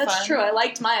 was that's fun. true. I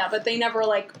liked Maya, but they never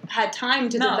like had time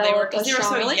to No, develop a they were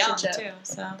strong so young relationship. too.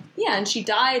 So Yeah, and she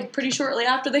died pretty shortly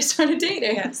after they started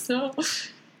dating. Yeah. So,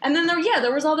 and then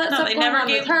there was all that no, stuff they going never on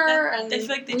gave with her, and I feel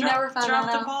like they we never found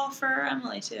dropped the out. ball for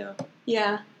Emily too.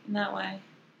 Yeah, In that way,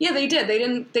 yeah, they did. They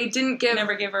didn't give.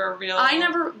 never gave her a real. I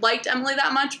never liked Emily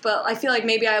that much, but I feel like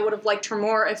maybe I would have liked her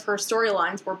more if her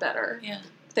storylines were better. Yeah.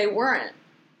 They weren't,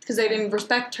 because they didn't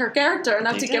respect her character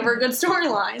enough They to give her didn't. good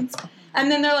storylines.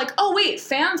 And then they're like, "Oh wait,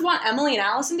 fans want Emily and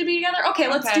Allison to be together. Okay,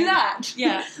 let's Okay. do that."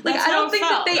 Yeah. Like, That's I how don't it think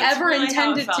felt. that they That's ever really how it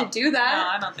intended to felt. do that. No,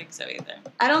 I don't think so either.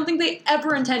 I don't think they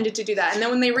ever intended to do that. And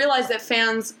then when they realized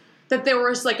that there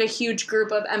was like a huge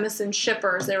group of Emerson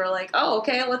shippers, they were like, "Oh,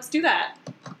 okay, let's do that.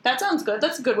 That sounds good.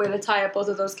 That's a good way to tie up both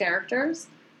of those characters."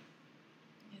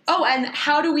 Oh, and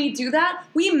how do we do that?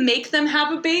 We make them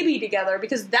have a baby together,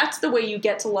 because that's the way you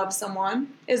get to love someone,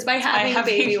 is by having a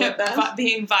baby with them.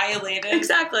 Being violated.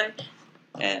 Exactly.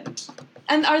 And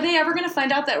And are they ever going to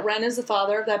find out that Ren is the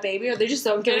father of that baby, or they just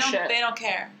don't give a shit? They don't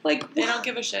care. Like, They don't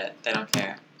give a shit. They don't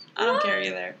care. I don't care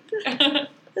either.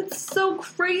 That's so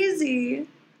crazy.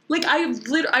 Like, I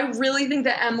really think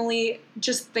that Emily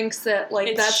just thinks that,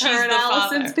 like, that's She's her and the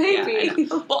Allison's father. Yeah, I baby.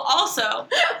 know. Well, also,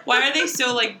 why are they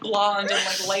so like blonde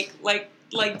and like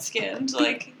light skinned?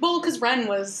 Like, Well, because Ren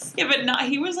was, yeah, but not.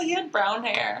 He had brown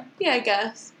hair. yeah, I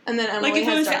guess. And then Emily Like, if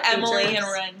it has was dark Emily features.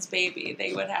 and Ren's baby,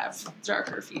 they would have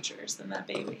darker features than that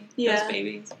baby. Yeah. Those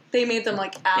babies. They made them,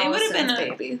 like, They would have Allison's been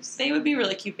babies. They would be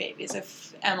really cute babies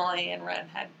if Emily and Ren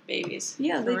had babies.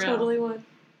 Yeah, For they real. totally would.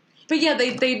 But yeah,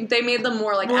 they made them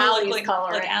more like More Allie's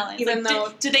coloring. Like Allie. Even Like,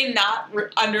 though... did they not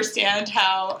understand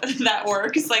how that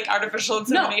works? Like artificial No,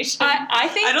 insemination. I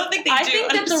think I don't think they I do think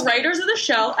that the understand. writers of the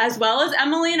show, as well as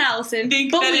Emily and Allison,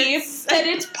 Think that believe it's- that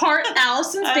it's part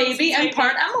Allison's Allison's baby and baby.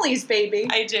 part Emily's baby.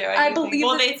 I do. I do believe think.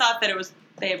 Well, that- they thought that it was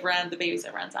they ran the babies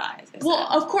at Ren's eyes. They Well,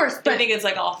 said. of course, I but think it's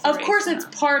like all three. of course it's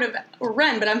part of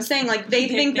Ren. But I'm saying, like, they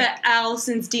think that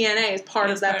Allison's DNA is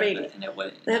part of that baby. and it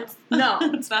wouldn't. That's no.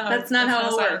 That's not how. That's not how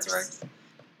it science works.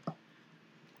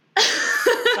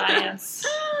 Science.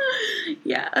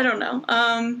 Yeah, I don't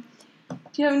know.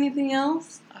 Do you have anything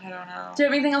else? I don't know. Do you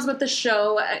have anything else about the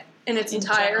show in its In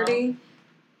entirety?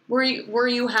 Were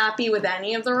you happy with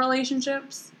any of the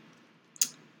relationships?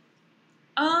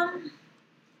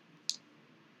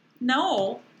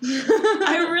 No.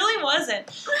 I really wasn't.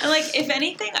 And, like, if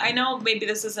anything, I know maybe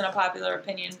this isn't a popular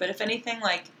opinion, but if anything,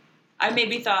 like, I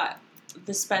maybe thought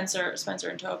the Spencer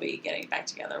and Toby getting back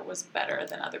together was better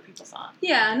than other people thought.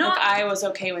 Yeah, no, Like, I was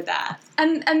okay with that.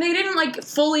 and they didn't like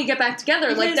fully get back together.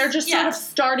 Like, Because- they're just sort of yes.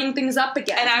 starting things up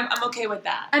again. And I'm okay with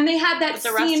that. And they had that But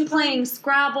the rest scene of them- playing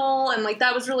Scrabble, and like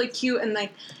that was really cute. And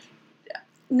like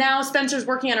now Spencer's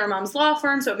working at her mom's law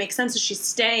firm, so it makes sense that she's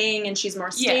staying and she's more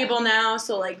Yeah. stable now.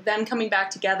 So like them coming back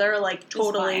together, like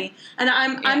totally. fine. And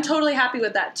I'm Yeah. totally happy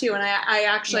with that too. And I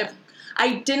actually Yeah.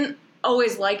 I didn't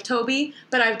always like Toby,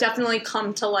 but I've definitely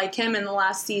come to like him in the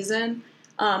last season.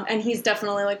 And he's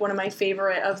definitely like one of my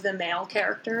favorite of the male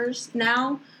characters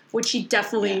now, which he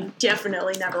definitely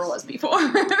never was before.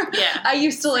 Yeah. I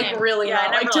used to like Same. really Yeah, I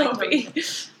not like never liked Toby.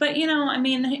 But, you know, I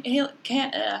mean,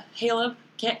 Caleb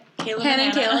Hannah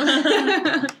and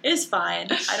Caleb. is fine.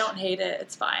 I don't hate it.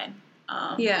 It's fine.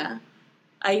 Yeah.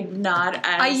 I'm not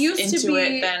as I used to into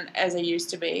be- it than as I used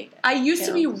to be. I used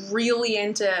to be really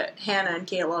into Hannah and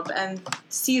Caleb, and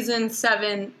season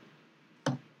 7B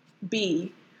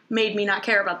made me not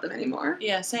care about them anymore.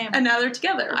 Yeah, same. And now they're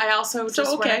together. I also So,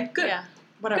 just okay, went, good. Yeah,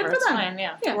 whatever. Good for It's them. fine.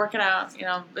 Yeah. Yeah. Work it out. You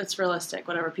know, it's realistic.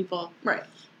 Whatever. People. Right.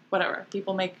 Whatever.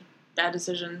 People make bad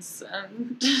decisions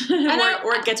and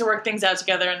I- get to work things out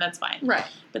together, and that's fine. Right.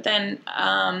 But then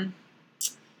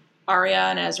Arya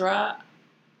and Ezra,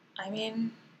 I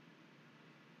mean,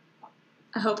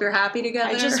 I hope you're happy together.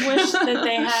 I just wish that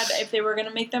they had, if they were going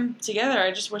to make them together,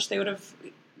 I just wish they would have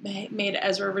made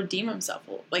Ezra redeem himself,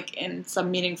 like, in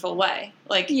some meaningful way.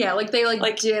 Like, yeah, like they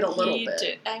did a little he bit.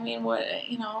 did- I mean, what,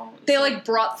 you know. They like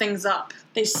brought things up.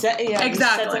 They said, yeah.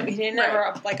 Exactly. He didn't Right.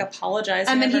 ever, like, apologize.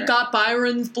 And then he never- got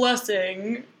Byron's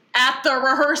blessing at the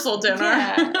rehearsal dinner.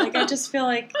 Yeah. Like, I just feel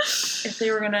like if they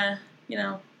were going to, you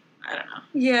know, I don't know.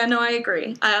 Yeah, no, I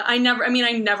agree. I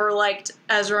never liked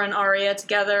Ezra and Arya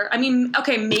together. I mean,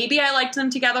 okay, maybe I liked them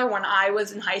together when I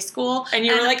was in high school. And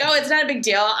you were like, oh, it's not a big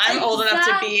deal. I'm old enough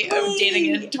to be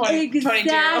dating a 22.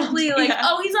 Exactly. Like, Yeah.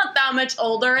 oh, he's not that much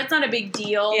older. It's not a big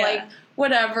deal. Yeah. Like,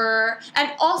 whatever.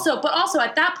 And also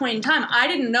at that point in time, I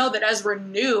didn't know that Ezra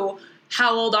knew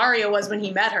how old Arya was when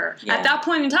he met her. Yeah. At that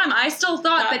point in time, I still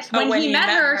thought that when he met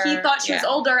her, he thought she was yeah.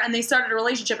 older, and they started a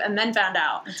relationship and then found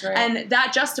out. That's right. And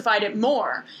that justified it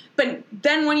more. But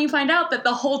then when you find out that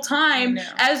the whole time No.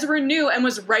 Ezra knew and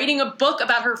was writing a book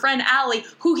about her friend Allie,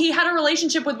 who he had a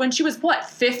relationship with when she was,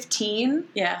 15?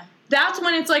 Yeah. That's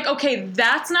when it's like, okay,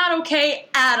 that's not okay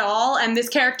at all, and this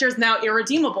character is now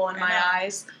irredeemable in my know.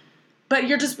 eyes. But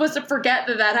you're just supposed to forget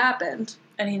that happened.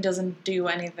 And he doesn't do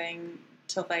anything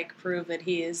to, like, prove that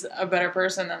he is a better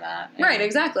person than that. And Right,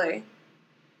 exactly.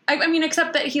 I mean,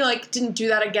 except that he, like, didn't do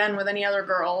that again with any other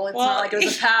girl. It's Well, not like it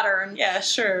was a pattern. Yeah,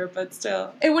 sure, but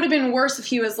still. It would have been worse if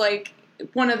he was, like,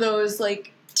 one of those,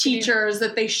 like, teachers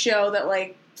that they show that,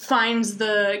 like, finds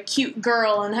the cute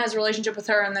girl and has a relationship with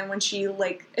her, and then when she,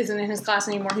 like, isn't in his class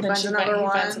anymore, he Then finds he another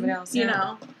one. finds somebody else, You yeah.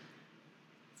 know?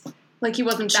 Like, he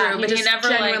wasn't True, that. He but just he never,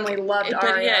 genuinely loved but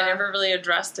Arya. yeah, never really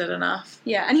addressed it enough.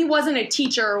 Yeah, and he wasn't a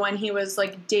teacher when he was,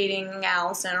 like, dating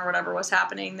Allison or whatever was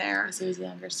happening there. Because he was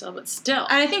younger still, but still.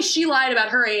 And I think she lied about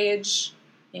her age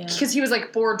Yeah. because he was,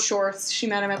 like, board shorts. She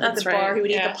met him at like, That's the bar. right, He would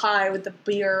yeah. eat the pie with the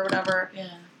beer or whatever. Yeah.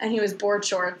 And he was board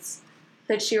shorts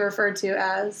that she referred to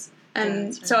as. And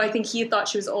that's right. so I think he thought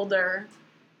she was older.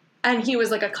 And he was,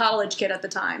 like, a college kid at the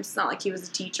time. So it's not like he was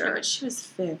a teacher. Yeah, but she was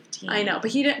 15. I know, but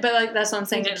he didn't. But like that's what I'm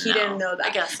saying. didn't He didn't know that. I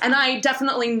guess. And I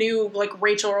definitely knew like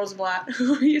Rachel Rosenblatt,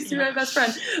 who used to be Yeah. my best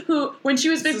friend, who when she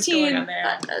was This is 15 going on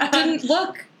there.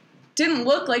 didn't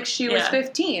look like she was Yeah.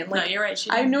 15. No, Like you're right. She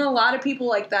I know a lot of people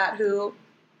like that who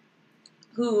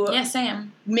Yeah,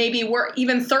 same. maybe were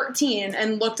even 13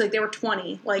 and looked like they were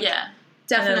 20. Like Yeah.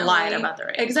 definitely And then lied about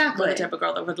their age. Exactly. The type of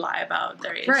girl that would lie about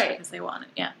their age Right. because they want it.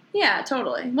 Yeah. Yeah,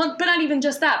 totally. Well, but not even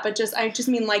just that, but I just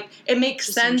mean like it makes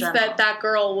Just in sense general. that that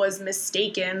girl was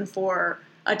mistaken for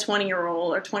a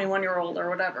 20-year-old or 21-year-old or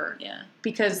whatever. Yeah.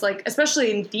 Because like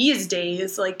especially in these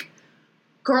days, like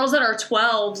girls that are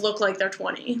 12 look like they're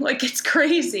 20. Like it's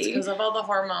crazy. Because of all the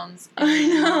hormones I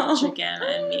in know. chicken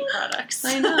and meat products.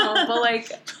 I know, but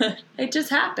like it just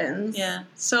happens. Yeah.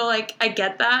 So like I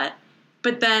get that,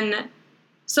 but then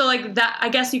so like that I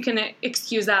guess you can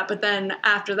excuse that, but then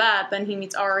after that, then he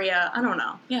meets Arya. I don't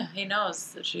know. Yeah, he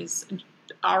knows that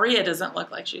Arya doesn't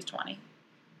look like she's 20.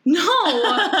 No,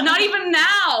 not even now.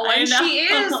 I And know. she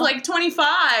is like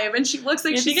 25, and she looks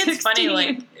like I she's think 16. it's funny,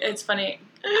 like, it's funny.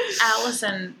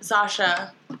 Allison,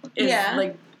 Sasha, is,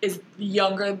 Yeah. is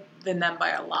younger than them by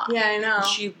a lot. Yeah, I know.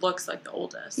 She looks like the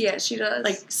oldest. Yeah, she does.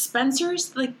 Like,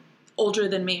 Spencer's, like, older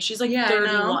than me. She's, like, Yeah, I know.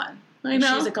 31. I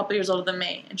know. She's a couple years older than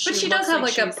me. And but she looks does have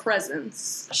like a she's-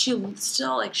 presence. She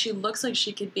still, like, she looks like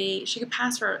she could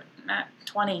pass for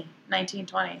 19,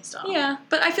 20 still. Yeah,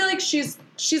 but I feel like she's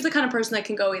the kind of person that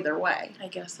can go either way. I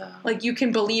guess so. Like you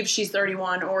can believe she's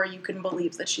 31, or you can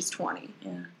believe that she's 20,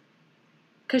 Yeah.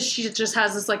 because she just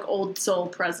has this like old soul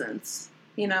presence,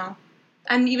 you know.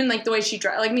 And even like the way she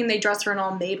dress, like I mean, they dress her in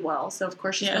all Madewell, so of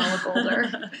course she's gonna look older.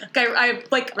 Like, I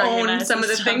like own Recognize some of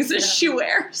the stuff, things that yeah. she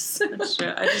wears. That's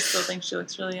true. I just still think she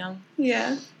looks really young.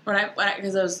 Yeah.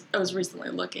 Because I was recently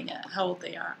looking at how old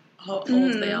they are, how old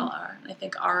they all are. And I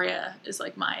think Arya is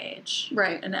like my age,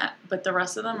 Right. And but the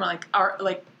rest of them are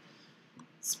like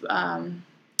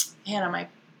Hannah might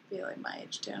be like my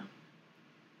age too,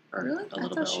 or Really? a I little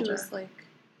thought bit she older. was like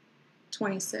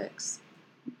 26.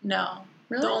 No,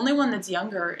 Really? the only one that's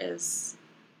younger is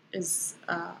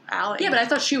Allie. Yeah, but I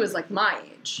thought she was like my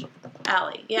age.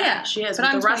 Allie. Yeah, Yeah, she is. but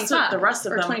But I'm the rest 25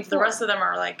 of or them, 24. the rest of them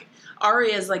are like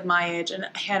Arya is like my age, and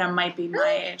Hannah might be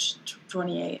my age,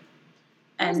 28.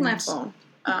 Where's And my phone?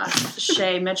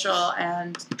 Shay Mitchell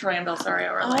and Troyan Belsario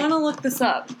are I like. want to look this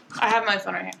up. I have my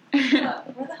phone right here.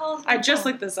 Where the hell is I just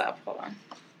looked this up. Hold on.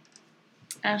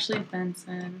 Ashley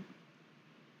Benson.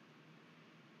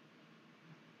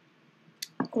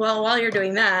 Well, while you're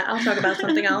doing that, I'll talk about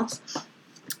something else.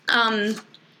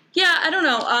 Yeah, I don't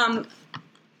know.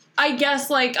 I guess,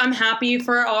 like, I'm happy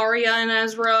for Arya and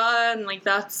Ezra, and, like,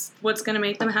 that's what's gonna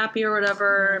make them happy or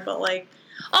whatever, but, like,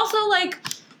 also, like,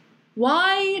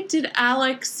 why did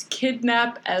Alex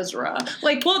kidnap Ezra?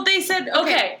 Like, Well, they said,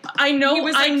 okay, I know, he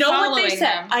was, I like, know what they following said.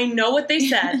 them. I know what they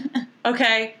said.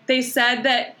 Okay, they said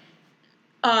that,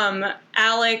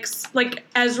 Alex, like,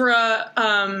 Ezra,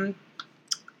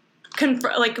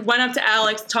 went up to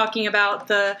Alex talking about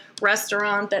the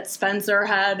restaurant that Spencer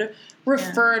had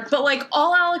referred, but, like,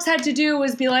 all Alex had to do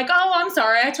was be like, oh, I'm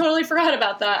sorry, I totally forgot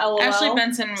about that, LOL. Ashley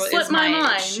Benson Slipped is my my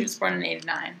mind. age. She was born in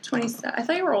 89. 27. I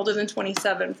thought you were older than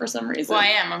 27 for some reason. Well, I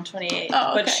am. I'm 28.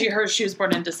 Oh, okay. But she was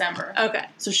born in December. Okay.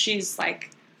 So she's,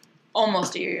 like,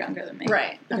 almost a year younger than me.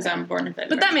 Right. Because Okay. I'm born in February.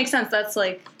 But that makes sense. That's,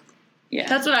 like, yeah.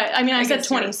 that's what I mean, I said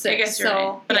guess you're- 26, I guess you're so.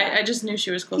 right. But yeah. I just knew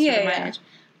she was closer Yeah, to my yeah. age.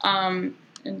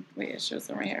 And wait, it shows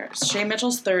them right here. Shay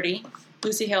Mitchell's 30.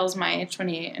 Lucy Hale's my age,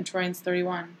 28. And Troyan's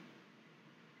 31.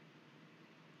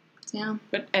 Yeah.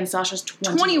 And Sasha's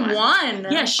 21. 21?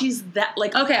 Yeah, she's that,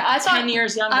 like, Okay, I thought 10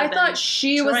 years younger I than thought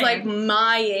she was Troy. like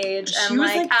my age, She and was,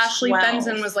 like like, Ashley 12.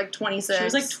 Benson was like 26. She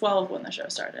was, like, 12 when the show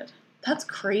started. That's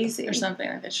crazy. Or something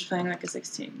like that. She's playing, like, a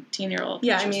 16-year-old.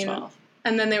 Yeah, She I was mean, 12.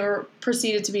 And then they were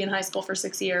proceeded to be in high school for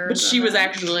 6 years. But she was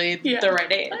actually Yeah. the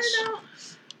right age. I know.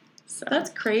 So. That's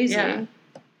crazy. Yeah.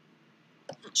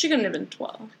 She couldn't have been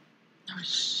 12. Oh,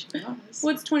 she was.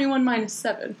 What's 21 minus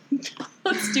 7?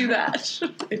 Let's do that.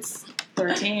 It's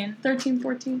 13. 13,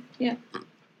 14. Yeah.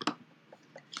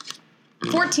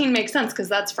 14 makes sense because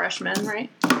that's freshmen, right?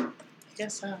 I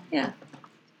guess so. Yeah.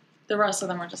 The rest of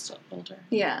them are just older.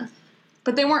 Yeah.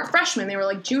 But they weren't freshmen. They were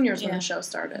like juniors when Yeah. the show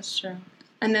started. That's true.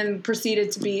 And then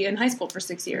proceeded to be in high school for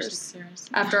 6 years. 6 years.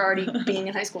 After already being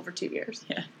in high school for 2 years.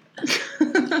 Yeah.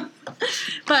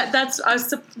 But that's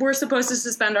us. We're supposed to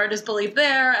suspend our disbelief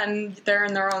there, and they're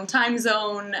in their own time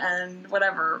zone and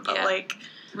whatever. But Yeah. like,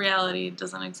 Reality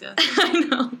doesn't exist.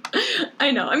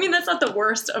 I know. I mean, that's not the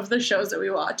worst of the shows that we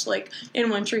watch. Like in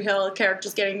One Tree Hill,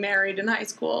 characters getting married in high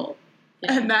school,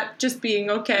 Yeah. and that just being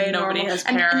okay. And nobody normal. has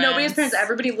And nobody has parents. parents.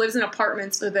 Everybody lives in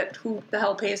apartments, so that who the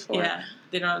hell pays for it? Yeah.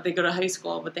 They don't. They go to high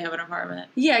school, but they have an apartment.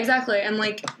 Yeah, exactly. And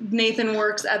like Nathan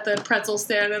works at the pretzel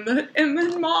stand in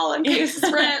the mall and pays his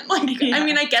rent. Like, Yeah. I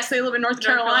mean, I guess they live in North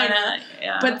Carolina,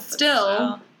 Yeah. but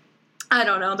still, I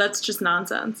don't know. That's just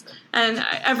nonsense. And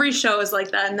every show is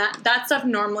like that, and that stuff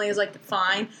normally is like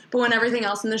fine. But when everything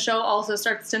else in the show also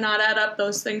starts to not add up,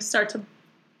 those things start to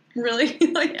really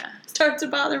start to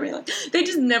bother me. Like they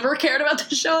just never cared about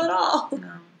the show at all.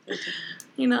 No. They didn't.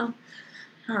 You know?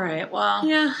 All right. Well.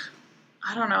 Yeah.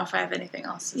 I don't know if I have anything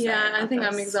else to say. Yeah. I about think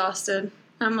I'm this. exhausted.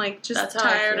 I'm like just That's how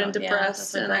I tired feel. and Yeah,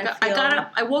 depressed, that's and what I got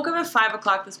up. I woke up at 5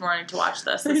 o'clock this morning to watch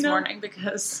this I know. morning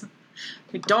because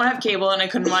we don't have cable and I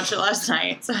couldn't watch it last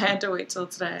night, so I had to wait till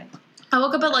today. I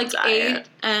woke up at like tired. 8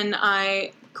 and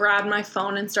I grabbed my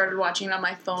phone and started watching it on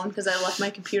my phone because I left my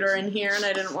computer in here and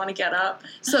I didn't want to get up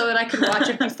so that I could watch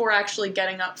it before actually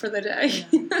getting up for the day.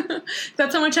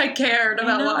 That's how much I cared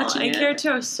about watching it. I cared too.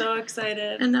 I was so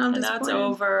excited. And now I'm it's disappointed.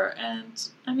 over. And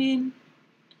I mean,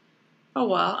 oh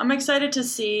well. I'm excited to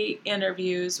see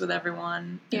interviews with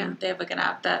everyone. Yeah. And they have like an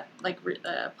app that like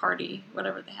party,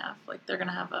 whatever they have. Like they're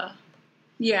gonna have a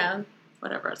Yeah,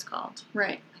 whatever it's called.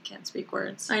 right. I can't speak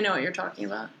words. I know what you're talking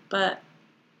about. But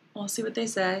we'll see what they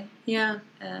say. Yeah.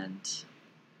 And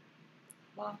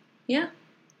well, Yeah.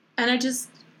 And I just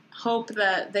hope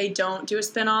that they don't do a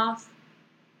spin-off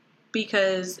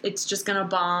because it's just going to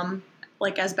bomb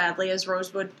like as badly as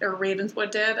Rosewood or Ravenswood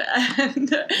did.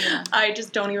 And I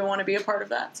just don't even want to be a part of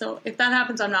that. So if that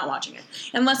happens, I'm not watching it.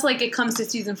 Unless like it comes to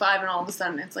season 5 and all of a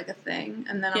sudden it's like a thing.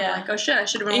 And then Yeah. I'm like, oh shit, I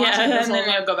should have been watching this and whole then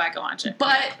time. you'll go back and watch it.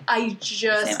 But I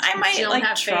just Same. I might don't like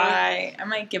have faith. try. I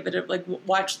might give it a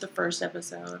watch the first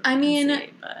episode. I mean, and see,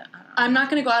 but I don't know. I'm not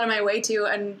going to go out of my way to,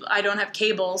 and I don't have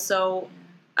cable, so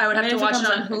I would I have mean, to if it watch it comes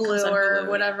on on- it Hulu comes on or Hulu,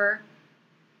 whatever.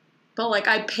 But like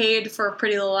I paid for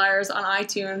Pretty Little Liars on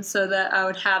iTunes so that I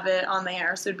would have it on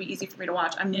there, so it'd be easy for me to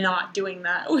watch. I'm Yeah. not doing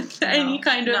that with No. any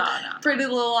kind of No. Pretty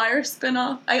Little Liars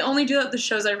spinoff. I only do that with the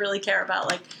shows I really care about,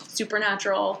 like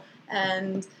Supernatural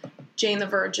and Jane the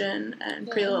Virgin and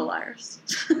Pretty Yeah. Little Liars.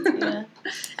 Yeah.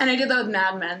 And I did that with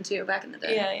Mad Men too back in the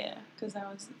day. Yeah. Because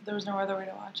there was no other way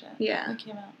to watch it. Yeah. It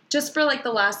came out. Just for like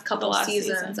the last couple last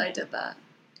seasons, season. I did that.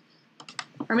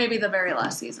 Or maybe the very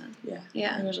last season. Yeah.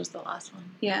 Yeah. It was just the last one.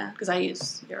 Yeah. Because I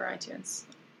use your iTunes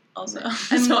also.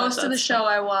 And So most of the that's show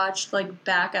I watched like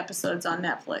back episodes on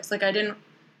Netflix. Like I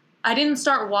didn't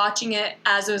start watching it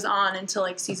as it was on until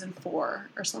like season 4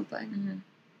 or something. Mm-hmm.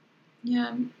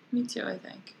 Yeah, me too, I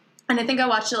think. And I think I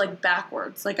watched it like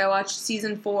backwards. Like I watched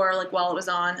season 4 like while it was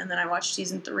on, and then I watched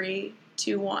season 3,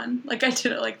 2, 1. Like I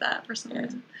did it like that for some Yeah.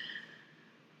 reason.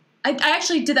 I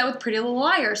actually did that with Pretty Little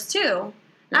Liars, too.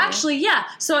 Really? Actually, yeah.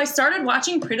 So I started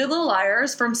watching Pretty Little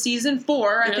Liars from season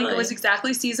 4. I think it Really? was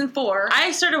exactly season 4.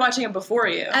 I started watching it before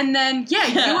you. And then, you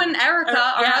and Erica,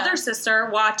 our Yeah. other sister,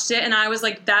 watched it, and I was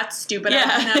like, that's stupid. I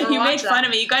yeah, never you watch made that. fun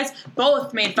of me. You guys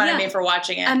both made fun of Yeah. me for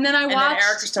watching it. And then I And watched... then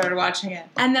Erica started watching it.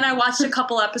 And then I watched a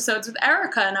couple episodes with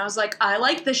Erica, and I was like, I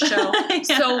like this show.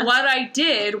 Yeah. So what I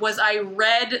did was I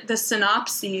read the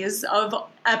synopses of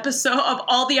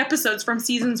all the episodes from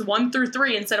seasons 1 through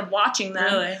 3 instead of watching them.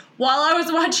 Really? While I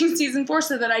was watching season 4,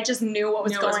 so that I just knew what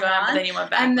was going on. But then you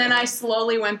went back. And then later. I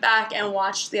slowly went back and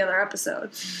watched the other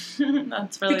episodes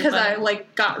That's really because funny. I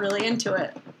like got really into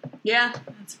it. Yeah,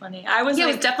 That's funny. I was it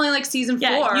like, was definitely like season 4.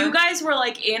 yeah, you guys were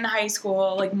like in high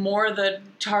school, like more the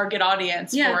target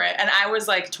audience Yeah. for it. And I was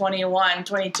like 21,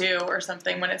 22 or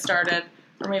something when it started.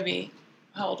 Or maybe,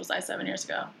 how old was I 7 years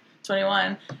ago?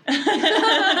 21. And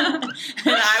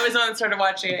I was the one that started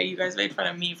watching it. You guys made fun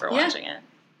of me for Yeah. watching it.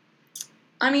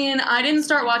 I mean, I didn't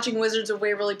start watching Wizards of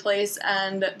Waverly Place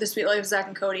and The Sweet Life of Zack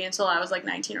and Cody until I was like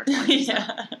 19 or 20. so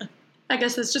Yeah. I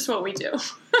guess that's just what we do.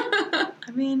 I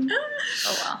mean,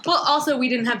 oh well. Well, also, we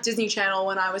didn't have Disney Channel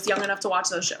when I was young enough to watch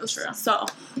those shows. True. So, All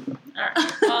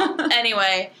right. Well,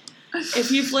 anyway,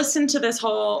 if you've listened to this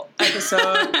whole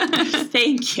episode,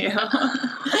 thank you.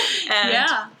 And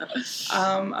yeah.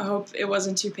 I hope it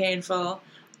wasn't too painful.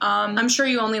 I'm sure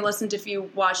you only listened if you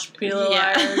watched Pretty Little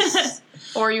Yeah. Liars.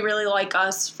 Or you really like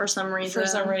us for some reason. For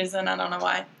some reason, I don't know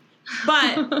why.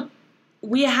 But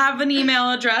we have an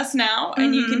email address now,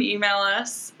 and you can email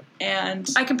us. And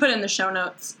I can put it in the show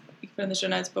notes. you can put in the show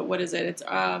notes, but what is it? It's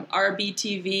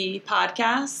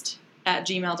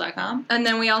rbtvpodcast@gmail.com. And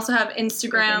then we also have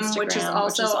Instagram, which is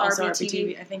also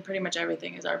RBTV. I think pretty much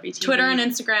everything is RBTV. Twitter and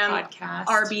Instagram, podcast.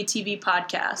 RBTV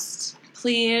Podcast.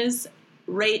 Please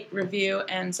rate, review,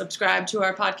 and subscribe to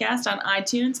our podcast on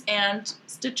iTunes and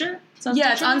Stitcher.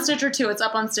 Yeah, it's on Stitcher too. It's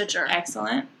up on Stitcher.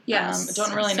 Excellent. Yes. I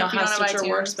don't really So know if you how don't have Stitcher iTunes-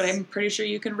 works, but I'm pretty sure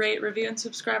you can rate, review, and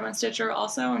subscribe on Stitcher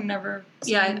also. I've never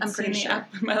Yeah, I'm pretty seen the sure.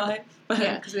 app in my life. But,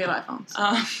 Yeah, because we have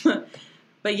iPhones.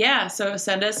 but yeah, so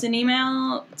send us an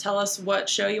email. Tell us what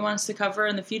show you want us to cover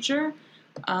in the future.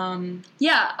 Yeah.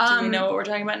 Do we know what we're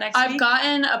talking about next I've week?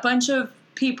 gotten a bunch of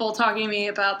people talking to me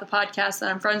about the podcast that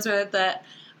I'm friends with that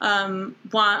want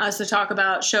us to talk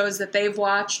about shows that they've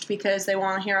watched because they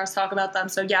want to hear us talk about them.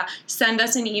 So yeah, send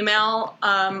us an email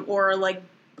or like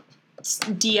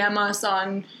DM us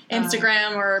on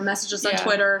Instagram or message us on yeah.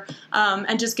 Twitter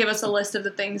and just give us a list of the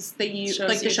things that you Shows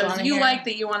like, the you'd shows wanna you hear. like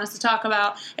that you want us to talk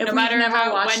about. If no we've matter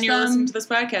never watched when you're them, listening to this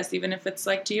podcast, even if it's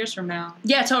like 2 years from now.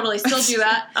 yeah, totally, still do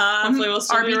that. Hopefully we'll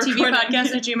still be recording.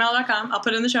 RBTVpodcast@gmail.com. I'll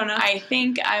put it in the show notes. I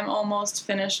think I'm almost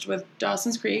finished with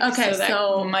Dawson's Creek. Okay, so that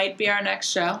so- might be our next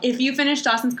show. If you finish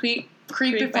Dawson's Creek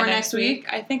before by next week,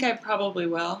 I think I probably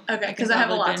will. okay, can because I have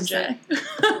a probably lot to binge it. say.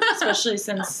 Especially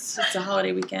since it's a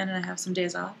holiday weekend and I have some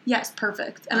days off. Yes,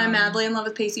 perfect. And I'm madly in love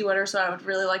with Pacey Witter, so I would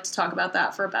really like to talk about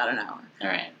that for about an hour. All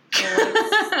right.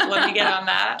 Well, let me get on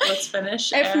that. Let's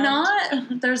finish. If and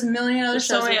not, there's a million other there's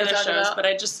shows so many we other could talk shows, about.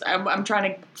 but I'm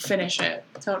trying to finish it.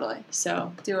 Totally.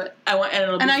 So Do it. I want, and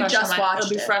it'll be And I fresh just on watched it'll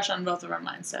be it. fresh on both of our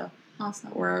minds. So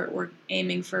Awesome. we're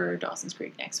aiming for Dawson's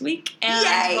Creek next week, and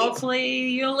Yay! hopefully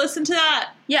you'll listen to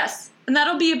that. Yes. And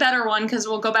that'll be a better one because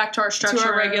we'll go back to our structure.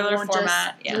 our regular and we'll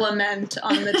format, Just yeah. lament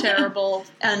on the terrible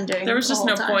ending. There was the just whole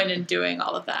no time. point in doing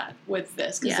all of that with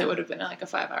this because Yeah. it would have been like a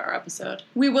 5-hour episode.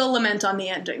 We will lament on the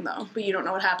ending, though, but you don't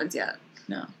know what happens yet.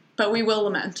 No. But we will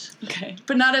lament. Okay.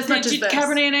 But not as much as this.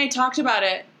 Cabernet and I talked about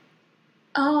it.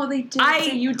 Oh, they did.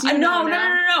 You did. No.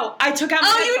 know. I took out. My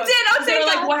Oh, you headphones. did? Oh, They were thank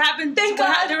like, God. "What happened?" Thank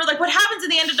God. They were like, "What happens at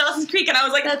the end of Dawson's Creek?" And I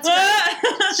was like, That's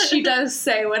 "What?" She does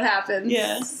say what happens.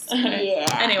 Yes. Yeah.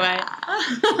 Anyway,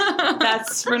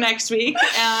 that's for next week,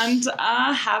 and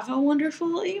have a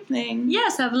wonderful evening.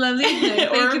 Yes, have a lovely evening.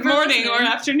 Thank or you for morning, or listening.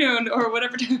 afternoon, or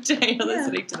whatever time of day you're Yeah.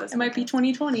 listening to this. It might be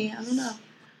 2020. I don't know.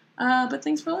 But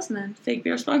thanks for listening. fake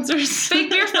beer sponsors. Fake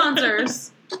beer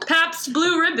sponsors. Pabst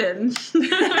Blue Ribbon.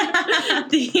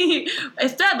 The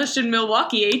established in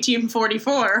Milwaukee,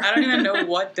 1844. I don't even know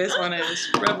what this one is.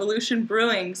 Revolution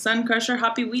Brewing, Sun Crusher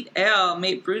Hoppy Wheat Ale,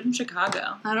 made brewed in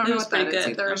Chicago. I don't It know was what that pretty is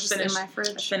good. either. I It's just in my fridge.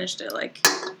 I finished it like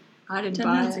I didn't 10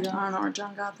 buy minutes it. ago. I don't know where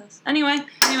John got this. Anyway,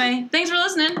 thanks for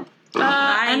listening.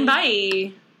 Bye. And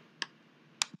bye.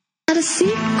 Not a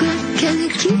secret, can you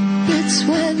keep it?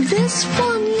 Swear this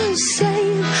one you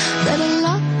save. Better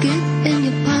lock it in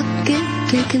your pocket,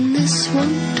 taking this one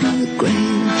to the grave.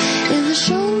 If I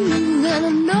show you, then I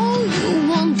know you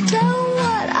won't tell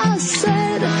what I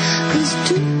said. 'Cause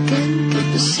two can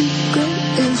keep a secret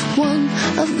if one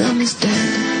of them is dead.